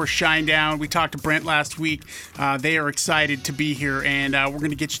 And then, of course, Shinedown. We talked to Brent last week. They are excited to be here, and we're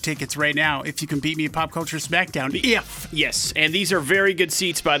going to get you tickets right now. If you can beat me at Pop Culture Smackdown. Yes, and these are very good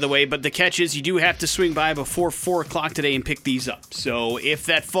seats, by the way, but the catch is you do have to swing by before 4 o'clock today and pick these up. So if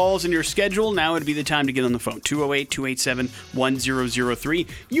that falls in your schedule, now would be the time to get on the phone. 208-287-1003.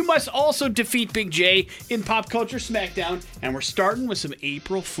 You must also defeat Big J in Pop Culture Smackdown, and we're starting with some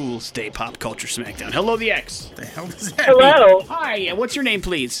April Fool's Day Pop Culture Smackdown. Hello, the X. What the hell does that Hello, Hi, what's your name,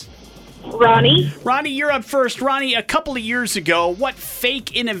 please? Ronnie. Ronnie, you're up first. Ronnie, a couple of years ago, what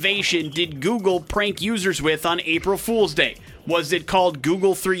fake innovation did Google prank users with on April Fool's Day? Was it called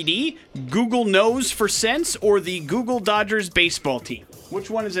Google 3D, Google Knows for Sense, or the Google Dodgers baseball team? Which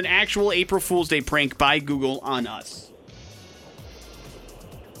one is an actual April Fool's Day prank by Google on us?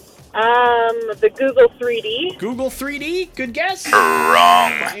 The Google 3D. Google 3D? Good guess?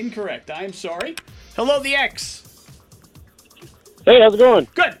 Wrong. Incorrect. I'm sorry. Hello, the X. Hey, how's it going?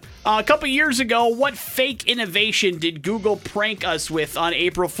 Good. A couple years ago, what fake innovation did Google prank us with on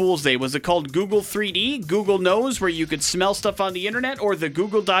April Fool's Day? Was it called Google 3D, Google Knows, where you could smell stuff on the internet, or the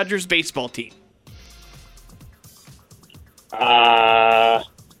Google Dodgers baseball team?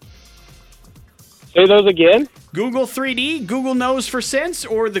 Say those again? Google 3D, Google Knows for Sense,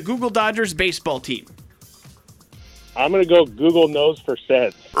 or the Google Dodgers baseball team? I'm going to go Google Knows for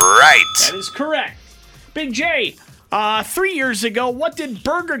Sense. Right. That is correct. Big J, 3 years ago, what did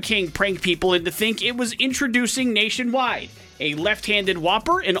Burger King prank people into think it was introducing nationwide? A left-handed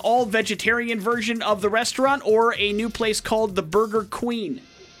Whopper, an all-vegetarian version of the restaurant, or a new place called the Burger Queen?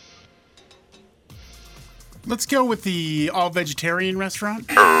 Let's go with the all-vegetarian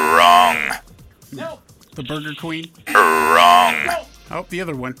restaurant. Wrong. No. The Burger Queen. Wrong. No. Oh, the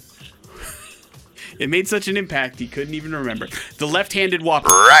other one. It made such an impact, he couldn't even remember. The left-handed Whopper.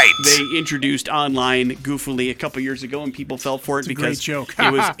 Right. They introduced online goofily a couple years ago, and people fell for it a because great joke.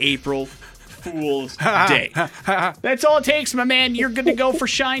 it was April Fool's Day. That's all it takes, my man. You're good to go for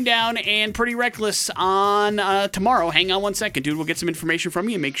Shinedown and Pretty Reckless on tomorrow. Hang on one second, dude. We'll get some information from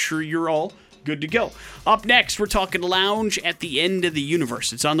you and make sure you're all good to go. Up next, we're talking Lounge at the End of the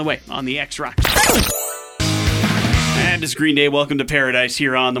Universe. It's on the way on the X-Rocks. And it's Green Day. Welcome to Paradise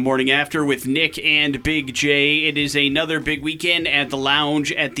here on The Morning After with Nick and Big J. It is another big weekend at the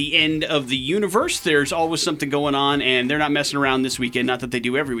Lounge at the End of the Universe. There's always something going on, and they're not messing around this weekend. Not that they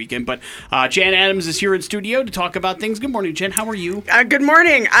do every weekend, but Jen Adams is here in studio to talk about things. Good morning, Jen. How are you? Good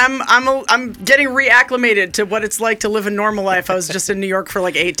morning. I'm getting reacclimated to what it's like to live a normal life. I was just in New York for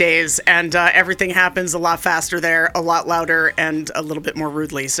like 8 days, and everything happens a lot faster there, a lot louder, and a little bit more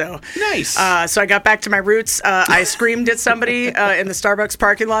rudely. So Nice. So I got back to my roots. I screamed at somebody in the Starbucks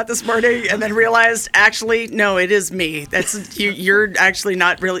parking lot this morning, and then realized, actually, no, it is me. That's you're actually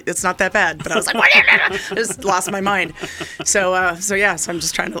not really. It's not that bad. But I was like, what? I just lost my mind. So yeah. So I'm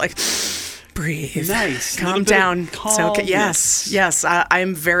just trying to like breathe. Nice. Calm down. Calmness. Yes.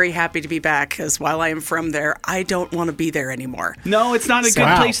 I'm very happy to be back because while I am from there, I don't want to be there anymore. No, it's not a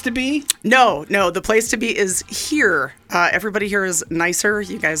good place to be. No. The place to be is here. Everybody here is nicer.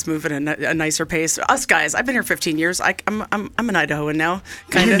 You guys move at a nicer pace. Us guys, I've been here 15 years. I'm an Idahoan now.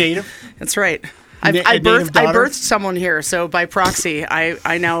 You're native. That's right. I birthed someone here, so by proxy,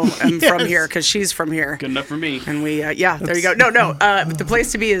 I now am from here because she's from here. Good enough for me. And we, there you go. No. The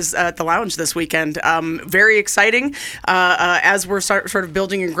place to be is at the Lounge this weekend. Very exciting as we're sort of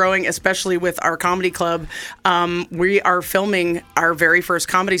building and growing, especially with our comedy club. We are filming our very first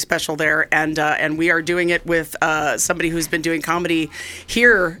comedy special there, and we are doing it with somebody who's been doing comedy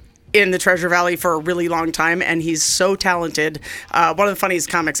here in the Treasure Valley for a really long time, and he's so talented. One of the funniest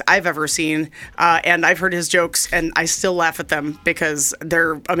comics I've ever seen, and I've heard his jokes, and I still laugh at them because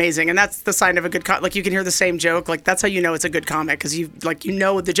they're amazing. And that's the sign of a good like you can hear the same joke, like that's how you know it's a good comic, because you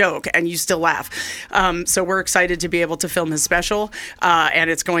know the joke and you still laugh. So we're excited to be able to film his special, and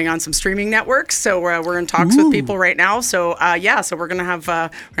it's going on some streaming networks. So we're in talks with people right now. So so we're gonna have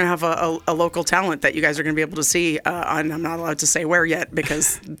a local talent that you guys are gonna be able to see. And I'm not allowed to say where yet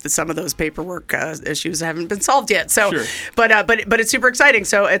because some of those paperwork issues haven't been solved yet. So, sure. but it's super exciting.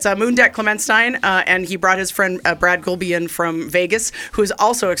 So it's Moondeck Clementstein, and he brought his friend Brad Gulby in from Vegas, who is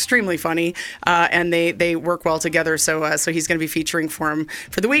also extremely funny, and they work well together. So he's going to be featuring for him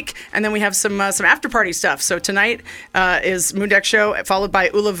for the week, and then we have some after party stuff. So tonight is Moondeck show, followed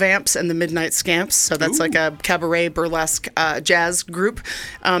by Ula Vamps and the Midnight Scamps. So that's like a cabaret burlesque jazz group,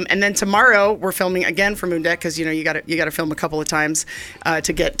 and then tomorrow we're filming again for Moondeck because you got to film a couple of times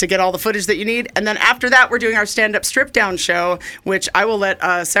to get all the footage that you need. And then after that, we're doing our stand-up strip-down show, which I will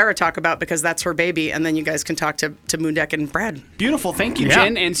let Sarah talk about because that's her baby, and then you guys can talk to Moondeck and Brad. Beautiful. Thank you,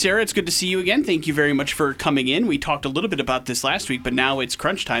 Jen. And Sarah, it's good to see you again. Thank you very much for coming in. We talked a little bit about this last week, but now it's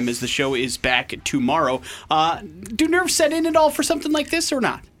crunch time as the show is back tomorrow. Do nerves set in at all for something like this or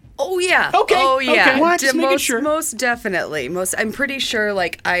not? Oh yeah. Okay. Oh yeah. Okay. What? Just making sure. Most definitely. I'm pretty sure.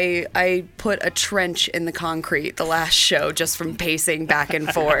 Like I put a trench in the concrete the last show just from pacing back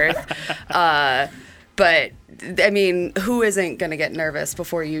and forth. But I mean, who isn't gonna get nervous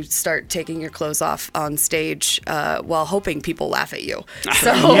before you start taking your clothes off on stage while hoping people laugh at you?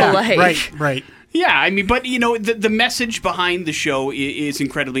 So right. Yeah, I mean, but the message behind the show is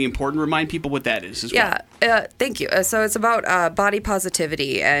incredibly important. Remind people what that is as well. Yeah, thank you. So it's about body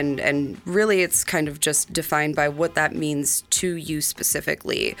positivity, and really it's kind of just defined by what that means to you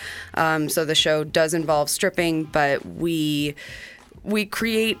specifically. So the show does involve stripping, but we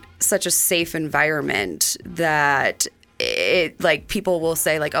create such a safe environment that it, like, people will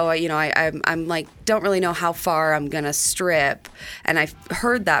say, like, oh, I'm like, don't really know how far I'm gonna strip, and I've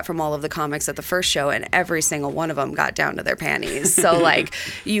heard that from all of the comics at the first show, and every single one of them got down to their panties. So like,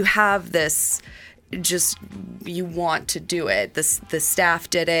 you have this, just, you want to do it. The staff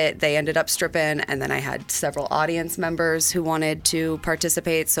did it. They ended up stripping, and then I had several audience members who wanted to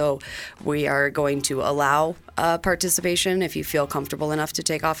participate. So we are going to allow participation. If you feel comfortable enough to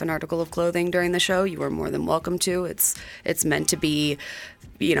take off an article of clothing during the show, you are more than welcome to. It's meant to be,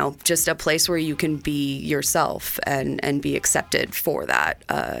 just a place where you can be yourself and be accepted for that.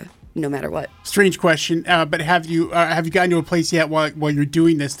 No matter what. Strange question, but have you gotten to a place yet while you're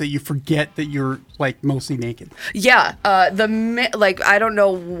doing this that you forget that you're like mostly naked? Yeah, I don't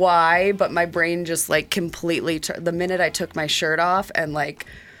know why, but my brain just like completely. The minute I took my shirt off and like,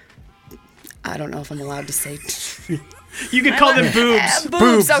 I don't know if I'm allowed to say. You could call them boobs.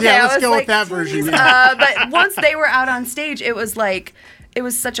 Boobs. Okay, yeah, let's go with that version. Yeah. But once they were out on stage, it was like. It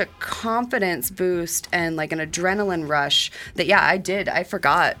was such a confidence boost and like an adrenaline rush that, I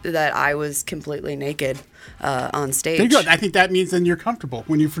forgot that I was completely naked on stage. There you go. I think that means then you're comfortable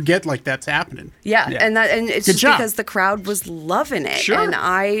when you forget like that's happening. Yeah. And it's Good just job. because the crowd was loving it. Sure. And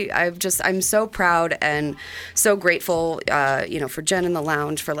I'm so proud and so grateful, for Jen in the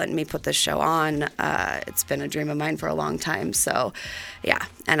Lounge for letting me put this show on. It's been a dream of mine for a long time. So, yeah.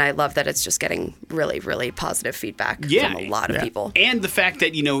 And I love that it's just getting really, really positive feedback from a lot of people. And the fact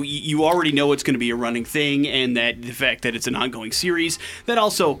that, you already know it's going to be a running thing, and that the fact that it's an ongoing series, that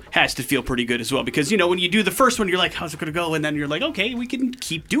also has to feel pretty good as well. Because, when you do the first one, you're like, how's it going to go? And then you're like, okay, we can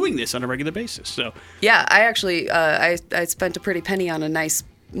keep doing this on a regular basis. So yeah, I actually, I spent a pretty penny on a nice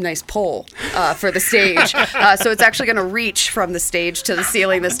pole for the stage. So it's actually going to reach from the stage to the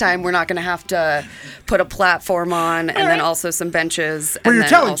ceiling this time. We're not going to have to put a platform on, and then also some benches. Well, and you're then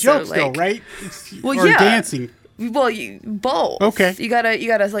telling also, jokes though, right? Well, or yeah. dancing. Well, both. Okay. You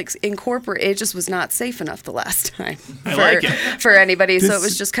gotta like incorporate. It just was not safe enough the last time I like it. for anybody, so it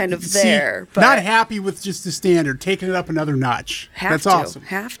was just kind of there. But not happy with just the standard, taking it up another notch. That's awesome.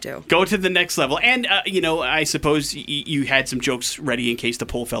 Have to go to the next level. And I suppose you had some jokes ready in case the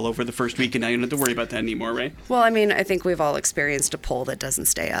poll fell over the first week, and now you don't have to worry about that anymore, right? Well, I mean, I think we've all experienced a poll that doesn't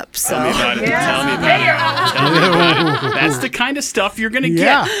stay up. So Tell me about it. Tell me about it. That's the kind of stuff you're gonna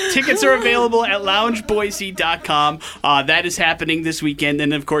get. Tickets are available at loungeboise.com. That is happening this weekend,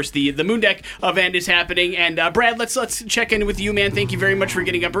 and of course the Moon Deck event is happening. And Brad, let's check in with you, man. Thank you very much for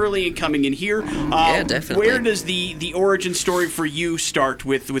getting up early and coming in here. Yeah, definitely. Where does the origin story for you start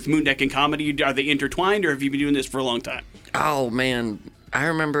with Moon Deck and comedy? Are they intertwined, or have you been doing this for a long time? Oh man, I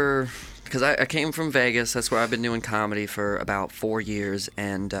remember because I came from Vegas. That's where I've been doing comedy for about 4 years,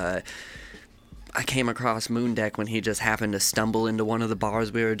 and I came across Moon Deck when he just happened to stumble into one of the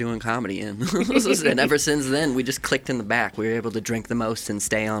bars we were doing comedy in. And ever since then, we just clicked in the back. We were able to drink the most and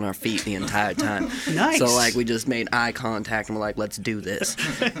stay on our feet the entire time. Nice. So, like, we just made eye contact and we're like, let's do this.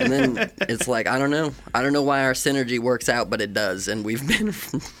 And then it's like, I don't know why our synergy works out, but it does. And we've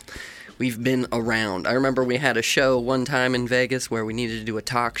been around. I remember we had a show one time in Vegas where we needed to do a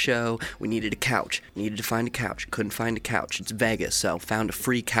talk show. We needed a couch. Needed to find a couch. Couldn't find a couch. It's Vegas, so found a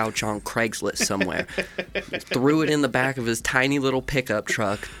free couch on Craigslist somewhere. Threw it in the back of his tiny little pickup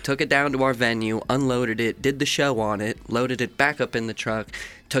truck. Took it down to our venue. Unloaded it. Did the show on it. Loaded it back up in the truck.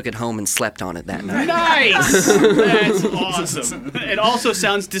 Took it home and slept on it that night. Nice! That's awesome. It also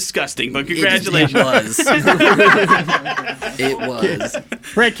sounds disgusting, but congratulations. It was.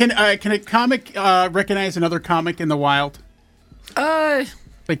 Brad, can a comic recognize another comic in the wild?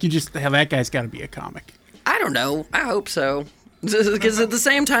 Like, you just, that guy's got to be a comic. I don't know. I hope so. Because at the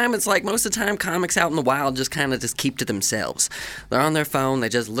same time, it's like most of the time comics out in the wild just kind of just keep to themselves. They're on their phone, they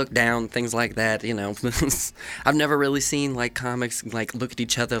just look down, things like that, you know. I've never really seen like comics like look at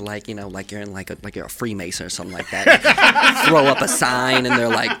each other like, you know, like you're in like you're a Freemason or something like that. Throw up a sign and they're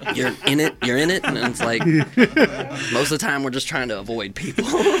like, you're in it, and it's like most of the time we're just trying to avoid people.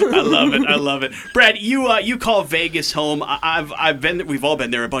 I love it. Brad, you call Vegas home. I've been there, we've all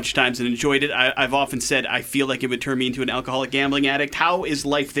been there a bunch of times and enjoyed it. I've often said I feel like it would turn me into an alcoholic gambling addict. How is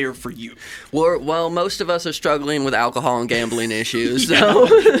life there for you? Well, most of us are struggling with alcohol and gambling issues. So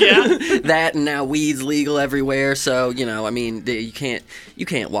Yeah. That, and now weed's legal everywhere. So, you know, I mean, you can't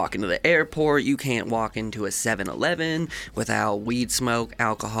walk into the airport. You can't walk into a 7-Eleven without weed smoke,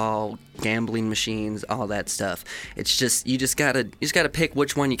 alcohol, gambling machines, all that stuff. It's just you just gotta pick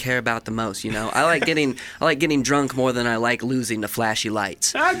which one you care about the most. You know, I like getting drunk more than I like losing to flashy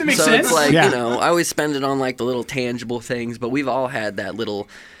lights. That makes so sense. it's like, you know, I always spend it on like the little tangible things. But we've all had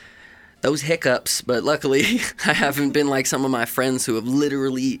those hiccups, but luckily I haven't been like some of my friends who have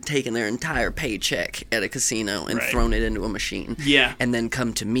literally taken their entire paycheck at a casino and thrown it into a machine. Yeah. And then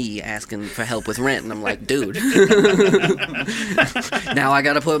come to me asking for help with rent, and I'm like, dude, now I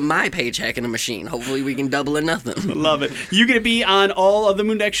gotta put my paycheck in a machine. Hopefully we can double or nothing. Love it. You're going to be on all of the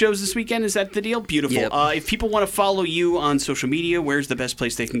Moon Deck shows this weekend? Is that the deal? Beautiful. Yep. If people want to follow you on social media, where's the best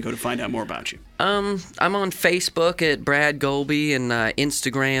place they can go to find out more about you? I'm on Facebook at Brad Golby and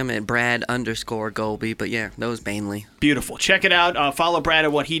Instagram at Brad_Golby, but yeah, those mainly. Beautiful. Check it out. Follow Brad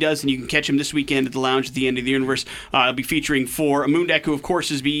at what he does, and you can catch him this weekend at the Lounge at the End of the Universe. I'll be featuring for Moon Deck, who of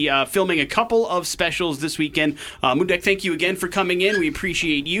course is filming a couple of specials this weekend. Moon Deck, thank you again for coming in. We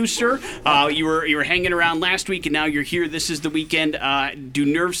appreciate you, sir. You were hanging around last week, and now you're here. This is the weekend. Do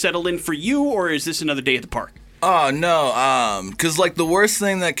nerves settle in for you, or is this another day at the park? Oh, no, because, like, the worst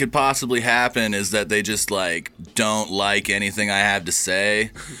thing that could possibly happen is that they just, like, don't like anything I have to say,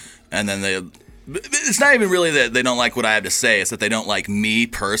 and then it's not even really that they don't like what I have to say, it's that they don't like me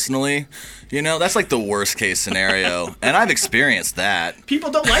personally. You know, that's like the worst case scenario, and I've experienced that. People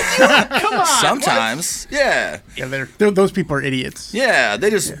don't like you? Come on. Sometimes, what? Yeah. Yeah, those people are idiots. Yeah,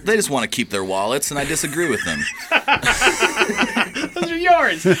 they just want to keep their wallets, and I disagree with them. Those are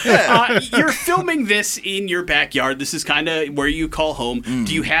yours. Yeah. You're filming this in your backyard. This is kind of where you call home.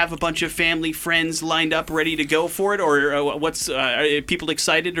 Do you have a bunch of family, friends lined up, ready to go for it, or are people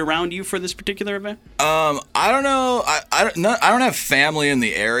excited around you for this particular event? I don't know. I don't have family in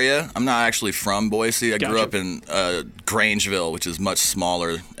the area. I'm not actually from Boise. I grew up in Grangeville, which is much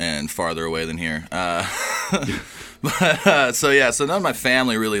smaller and farther away than here. But so none of my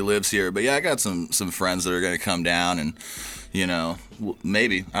family really lives here. But yeah, I got some friends that are going to come down, and you know,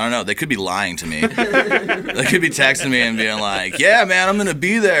 maybe, I don't know, they could be lying to me. They could be texting me and being like, yeah, man, I'm going to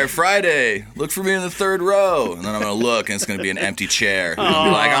be there Friday. Look for me in the third row. And then I'm going to look, and it's going to be an empty chair. And I'll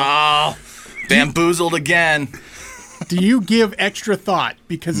be like, oh, bamboozled again. Do you give extra thought,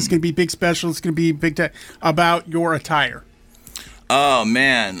 because it's going to be big special, it's going to be big about your attire? Oh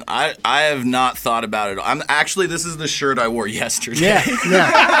man, I have not thought about it. This is the shirt I wore yesterday. Yeah.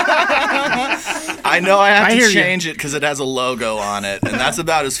 I know I have to change it because it has a logo on it, and that's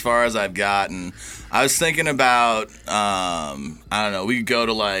about as far as I've gotten. I was thinking about, I don't know, we could go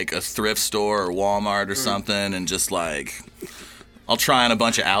to like a thrift store or Walmart or something and just like, I'll try on a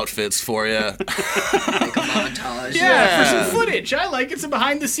bunch of outfits for you. Like a montage. Yeah, for some footage. I like it, some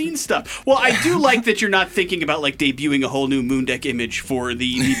behind-the-scenes stuff. Well, I do like that you're not thinking about like debuting a whole new Moon Deck image for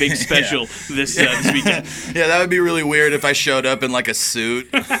the big special this weekend. Yeah, that would be really weird if I showed up in like a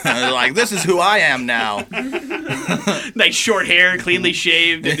suit. Like, this is who I am now. Nice short hair, cleanly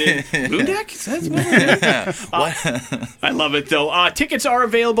shaved. Moon Deck? I love it, though. Tickets are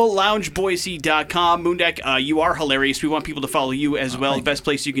available, loungeboise.com. Moon Deck, you are hilarious. We want people to follow you as well. The best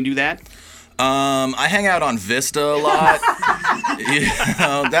place you can do that? I hang out on Vista a lot.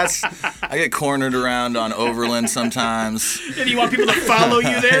 I get cornered around on Overland sometimes. And you want people to follow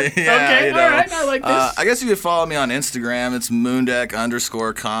you there? Yeah, okay, all right, I like this. I guess you could follow me on Instagram. It's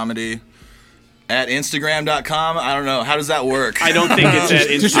moondeck_comedy. At Instagram.com. I don't know. How does that work? I don't think it's at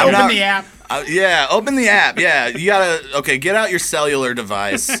Instagram. Just open the app. Open the app. Yeah, you gotta, get out your cellular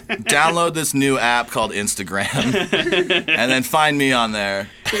device, download this new app called Instagram, and then find me on there.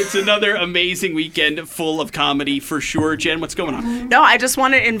 It's another amazing weekend full of comedy for sure. Jen, what's going on? No, I just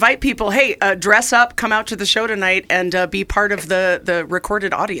want to invite people, hey, dress up, come out to the show tonight, and be part of the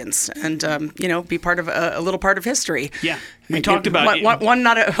recorded audience, and, be part of a little part of history. Yeah. We talked about one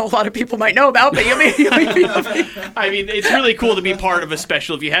not a whole lot of people might know about, but you'll be I mean, it's really cool to be part of a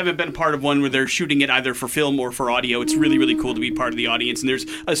special. If you haven't been part of one where they're shooting it either for film or for audio, it's really, really cool to be part of the audience. And there's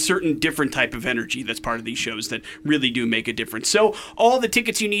a certain different type of energy that's part of these shows that really do make a difference. So all the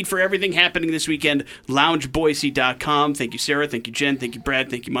tickets you need for everything happening this weekend, loungeboise.com. Thank you, Sarah. Thank you, Jen. Thank you, Brad.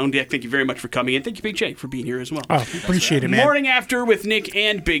 Thank you, Moon Deck. Thank you very much for coming in. Thank you, Big J, for being here as well. Oh, appreciate it, man. Morning After with Nick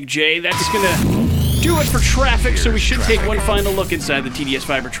and Big J. That's going to do it for traffic, so we should take one final look inside the TDS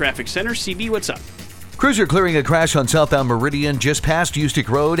Fiber Traffic Center. CB, what's up? Cruiser clearing a crash on southbound Meridian just past Ustick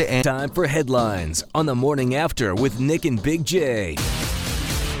Road. And time for headlines on the Morning After with Nick and Big J.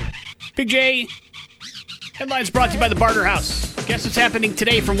 Big J, headlines brought to you by the Barter House. Guess what's happening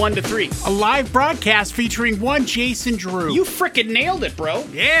today from 1 to 3? A live broadcast featuring one Jason Drew. You frickin' nailed it, bro.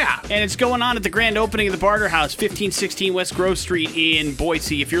 Yeah. And it's going on at the grand opening of the Barter House, 1516 West Grove Street in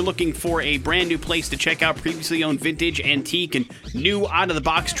Boise. If you're looking for a brand new place to check out previously owned vintage, antique, and new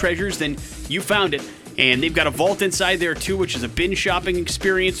out-of-the-box treasures, then you found it. And they've got a vault inside there, too, which is a bin shopping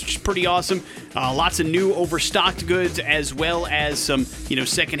experience, which is pretty awesome. Lots of new overstocked goods, as well as some,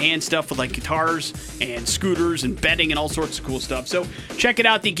 secondhand stuff with, like, guitars and scooters and bedding and all sorts of cool stuff. So check it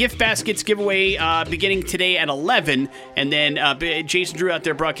out. The gift baskets giveaway beginning today at 11. And then Jason Drew out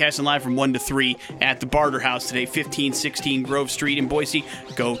there broadcasting live from 1 to 3 at the Barter House today, 1516 Grove Street in Boise.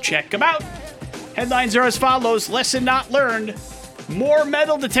 Go check them out. Headlines are as follows. Lesson not learned. More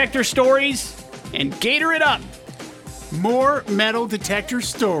metal detector stories. And gator it up. More metal detector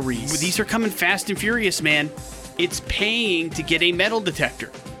stories. These are coming fast and furious, man. It's paying to get a metal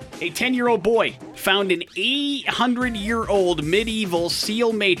detector. A 10-year-old boy found an 800-year-old medieval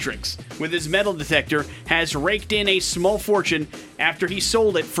seal matrix with his metal detector, has raked in a small fortune after he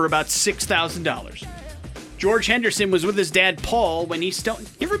sold it for about $6,000. George Henderson was with his dad, Paul, when he You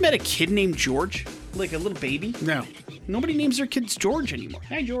ever met a kid named George? Like a little baby? No. Nobody names their kids George anymore.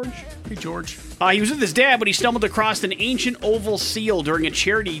 Hi, George. Hey, George. He was with his dad, but he stumbled across an ancient oval seal during a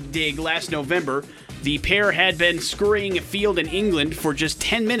charity dig last November. The pair had been scurrying a field in England for just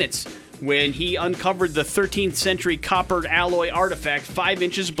 10 minutes when he uncovered the 13th century copper alloy artifact 5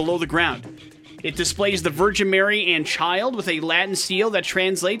 inches below the ground. It displays the Virgin Mary and Child with a Latin seal that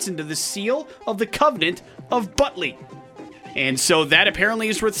translates into the seal of the Covenant of Butley. And so that apparently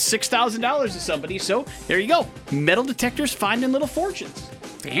is worth $6,000 to somebody. So there you go. Metal detectors finding little fortunes.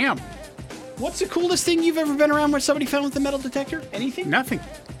 Damn. What's the coolest thing you've ever been around where somebody found with a metal detector? Anything? Nothing.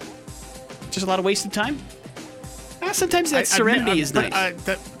 Just a lot of wasted time? Sometimes that serenity is nice.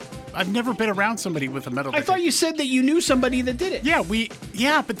 I've never been around somebody with a metal detector. I thought you said that you knew somebody that did it.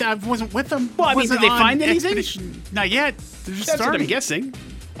 Yeah, but I wasn't with them. Well, I mean, did they find anything? Expedition. Not yet. They're just That's starting. what I'm guessing.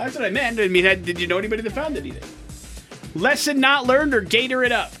 That's what I meant. I mean, did you know anybody that found anything? Lesson not learned or gator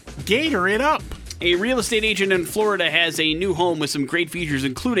it up? Gator it up. A real estate agent in Florida has a new home with some great features,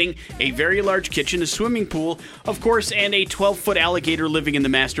 including a very large kitchen, a swimming pool, of course, and a 12-foot alligator living in the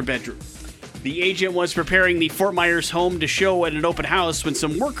master bedroom. The agent was preparing the Fort Myers home to show at an open house when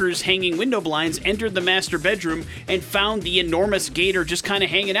some workers hanging window blinds entered the master bedroom and found the enormous gator just kind of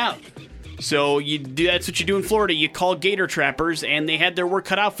hanging out. So that's what you do in Florida. You call gator trappers, and they had their work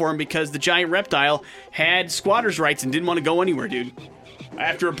cut out for them because the giant reptile had squatters' rights and didn't want to go anywhere, dude.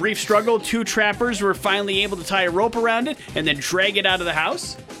 After a brief struggle, 2 trappers were finally able to tie a rope around it and then drag it out of the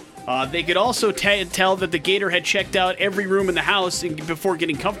house. They could also tell that the gator had checked out every room in the house before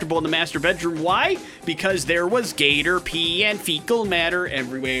getting comfortable in the master bedroom. Why? Because there was gator pee and fecal matter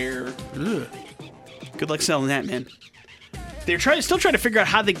everywhere. Ugh. Good luck selling that, man. They're still trying to figure out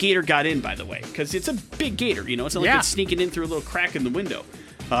how the gator got in, by the way, because it's a big gator, you know? It's not like it's sneaking in through a little crack in the window.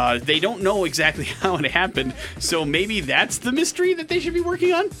 They don't know exactly how it happened, so maybe that's the mystery that they should be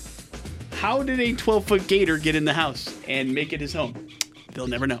working on? How did a 12-foot gator get in the house and make it his home? They'll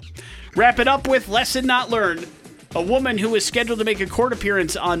never know. Wrap it up with lesson not learned. A woman who was scheduled to make a court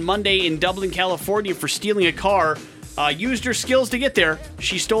appearance on Monday in Dublin, California for stealing a car used her skills to get there.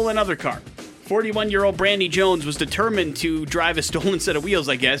 She stole another car. 41-year-old Brandy Jones was determined to drive a stolen set of wheels,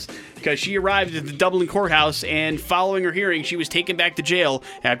 I guess, because she arrived at the Dublin courthouse, and following her hearing, she was taken back to jail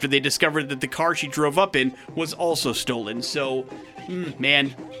after they discovered that the car she drove up in was also stolen. So,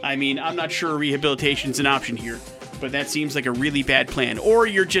 man, I mean, I'm not sure rehabilitation's an option here, but that seems like a really bad plan. Or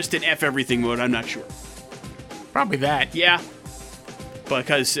you're just in F everything mode, I'm not sure. Probably that. Yeah.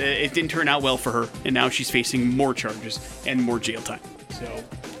 Because it didn't turn out well for her, and now she's facing more charges and more jail time. So,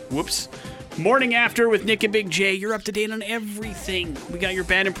 whoops. Morning After with Nick and Big J. You're up to date on everything. We got your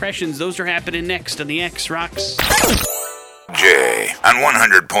bad impressions. Those are happening next on the X Rocks. J on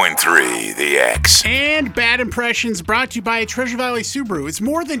 100.3 The X. And Bad Impressions brought to you by Treasure Valley Subaru. It's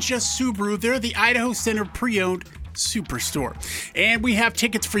more than just Subaru. They're the Idaho Center pre-owned Superstore. And we have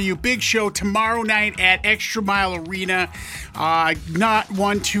tickets for you. Big show tomorrow night at Extra Mile Arena. Not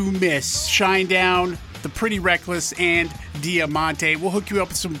one to miss. Shinedown, The Pretty Reckless, and Diamante. We'll hook you up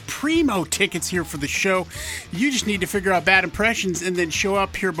with some primo tickets here for the show. You just need to figure out Bad Impressions and then show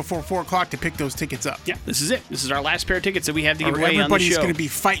up here before 4 o'clock to pick those tickets up. Yeah, this is it. This is our last pair of tickets that we have to give away on the show. Everybody's going to be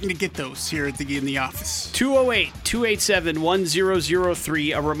fighting to get those here in the office.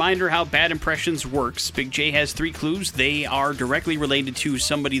 208-287-1003. A reminder how Bad Impressions works. Big J has 3 clues. They are directly related to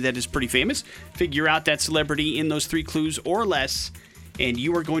somebody that is pretty famous. Figure out that celebrity in those 3 clues or less, and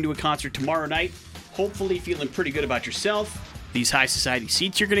you are going to a concert tomorrow night. Hopefully feeling pretty good about yourself. These high society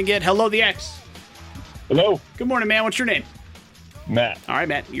seats you're going to get. Hello, the X. Hello. Good morning, man. What's your name? Matt. All right,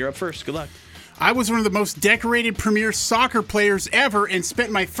 Matt. You're up first. Good luck. I was one of the most decorated premier soccer players ever and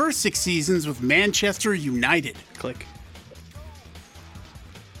spent my first 6 seasons with Manchester United. Click.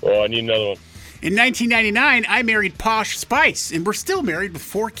 Well, I need another one. In 1999, I married Posh Spice, and we're still married with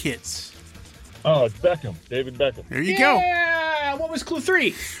 4 kids. Oh, it's Beckham. David Beckham. There you go. What was clue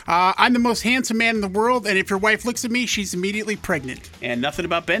 3? I'm the most handsome man in the world, and if your wife looks at me, she's immediately pregnant. And nothing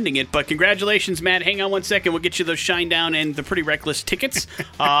about bending it, but congratulations, Matt. Hang on one second. We'll get you those Shinedown and the Pretty Reckless tickets.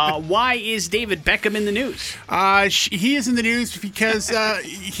 Why is David Beckham in the news? He is in the news because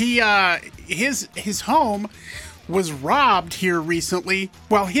his home was robbed here recently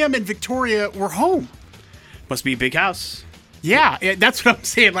while him and Victoria were home. Must be a big house. Yeah, that's what I'm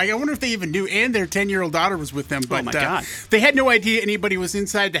saying. Like, I wonder if they even knew, and their 10-year-old daughter was with them. But, oh, my God. They had no idea anybody was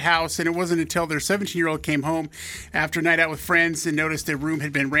inside the house, and it wasn't until their 17-year-old came home after a night out with friends and noticed their room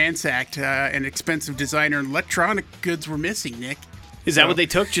had been ransacked, and expensive designer and electronic goods were missing, Nick. Is that what they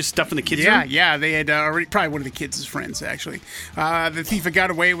took? Just stuff in the kids' room? Yeah, they had already, probably one of the kids' friends, actually. The thief had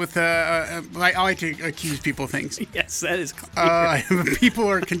got away with, I like to accuse people of things. Yes, that is clear.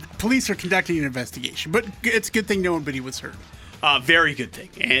 Police are conducting an investigation, but it's a good thing nobody was hurt. Very good thing,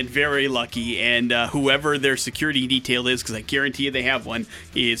 and very lucky, and whoever their security detail is, because I guarantee you they have one,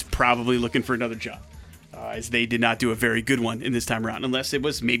 is probably looking for another job, as they did not do a very good one in this time around, unless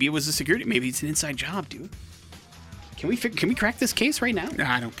maybe it was a security, maybe it's an inside job, dude. Can we crack this case right now?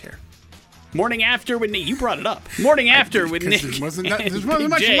 Nah, I don't care. Morning After with Nick. You brought it up. Morning After with Nick. There wasn't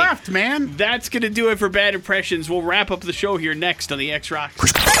much left, man. That's going to do it for Bad Impressions. We'll wrap up the show here next on the X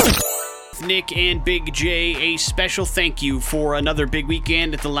Rocks. Nick and Big J, a special thank you for another big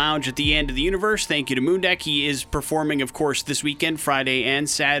weekend at the Lounge at the End of the Universe. Thank you to Moondeck. He is performing, of course, this weekend, Friday and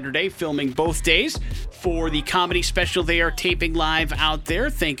Saturday, filming both days for the comedy special they are taping live out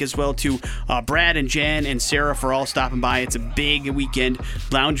there. Thank as well to Brad and Jen and Sarah for all stopping by. It's a big weekend.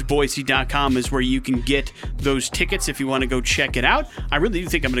 LoungeBoise.com is where you can get those tickets if you want to go check it out. I really do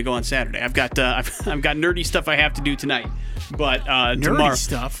think I'm going to go on Saturday. I've got nerdy stuff I have to do tonight. But tomorrow,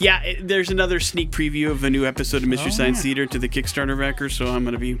 stuff. Yeah, there's another sneak preview of a new episode of Mystery Science Theater to the Kickstarter backer, so I'm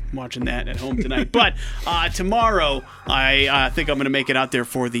going to be watching that at home tonight. But tomorrow, I think I'm going to make it out there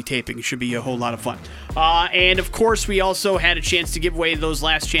for the taping. It should be a whole lot of fun. And, of course, we also had a chance to give away those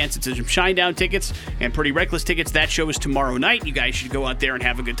last chances to some Shinedown tickets and Pretty Reckless tickets. That show is tomorrow night. You guys should go out there and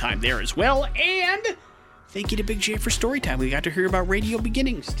have a good time there as well. And thank you to Big J for Storytime. We got to hear about radio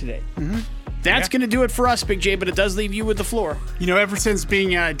beginnings today. Mm-hmm. That's going to do it for us, Big J, but it does leave you with the floor. You know, ever since being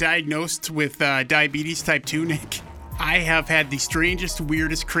diagnosed with diabetes type 2, Nick, I have had the strangest,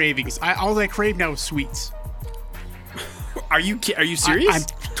 weirdest cravings. All I crave now is sweets. Are you serious? I'm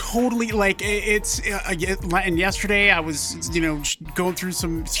totally like and yesterday I was going through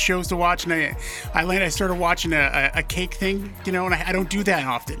some shows to watch, and I started watching a cake thing, and I don't do that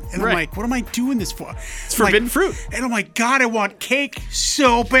often, and I'm like, what am I doing this for? It's forbidden fruit, and I'm like, God, I want cake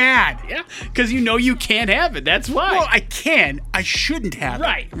so bad. Yeah, because you can't have it. That's why. Well, I shouldn't have it.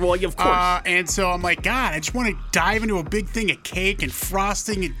 Right. Well, of course. And so I'm like, God, I just want to dive into a big thing of cake and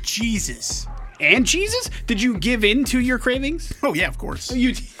frosting and Jesus. And Jesus? Did you give in to your cravings? Oh, yeah, of course.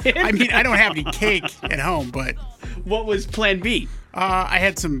 You did? I mean, I don't have any cake at home, but... What was plan B? I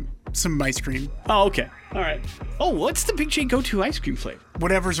had some ice cream. Oh, okay. All right. Oh, what's the Big J go-to ice cream flavor?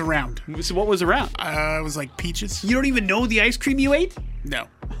 Whatever's around. So what was around? It was like peaches. You don't even know the ice cream you ate? No.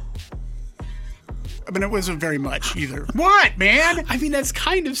 I mean, it wasn't very much either. What, man? I mean, that's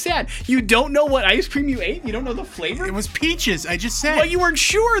kind of sad. You don't know what ice cream you ate? You don't know the flavor? It was peaches, I just said. Well, you weren't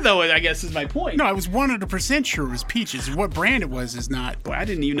sure, though, I guess is my point. No, I was 100% sure it was peaches. What brand it was is not. Boy, I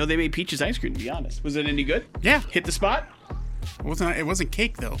didn't even know they made peaches ice cream, to be honest. Was it any good? Yeah. Hit the spot? It wasn't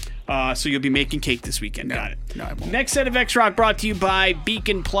cake, though. So you'll be making cake this weekend. No, Got it. No, I won't. Next set of X-Rock brought to you by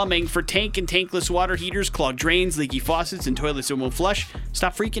Beacon Plumbing. For tank and tankless water heaters, clogged drains, leaky faucets, and toilets that won't flush,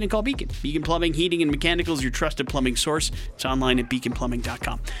 stop freaking and call Beacon. Beacon Plumbing, Heating, and Mechanicals, your trusted plumbing source. It's online at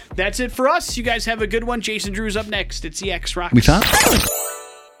beaconplumbing.com. That's it for us. You guys have a good one. Jason Drew's up next. It's the X-Rock. We thought.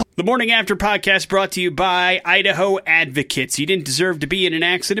 The Morning After podcast brought to you by Idaho Advocates. You didn't deserve to be in an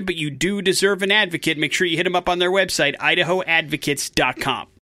accident, but you do deserve an advocate. Make sure you hit them up on their website, idahoadvocates.com.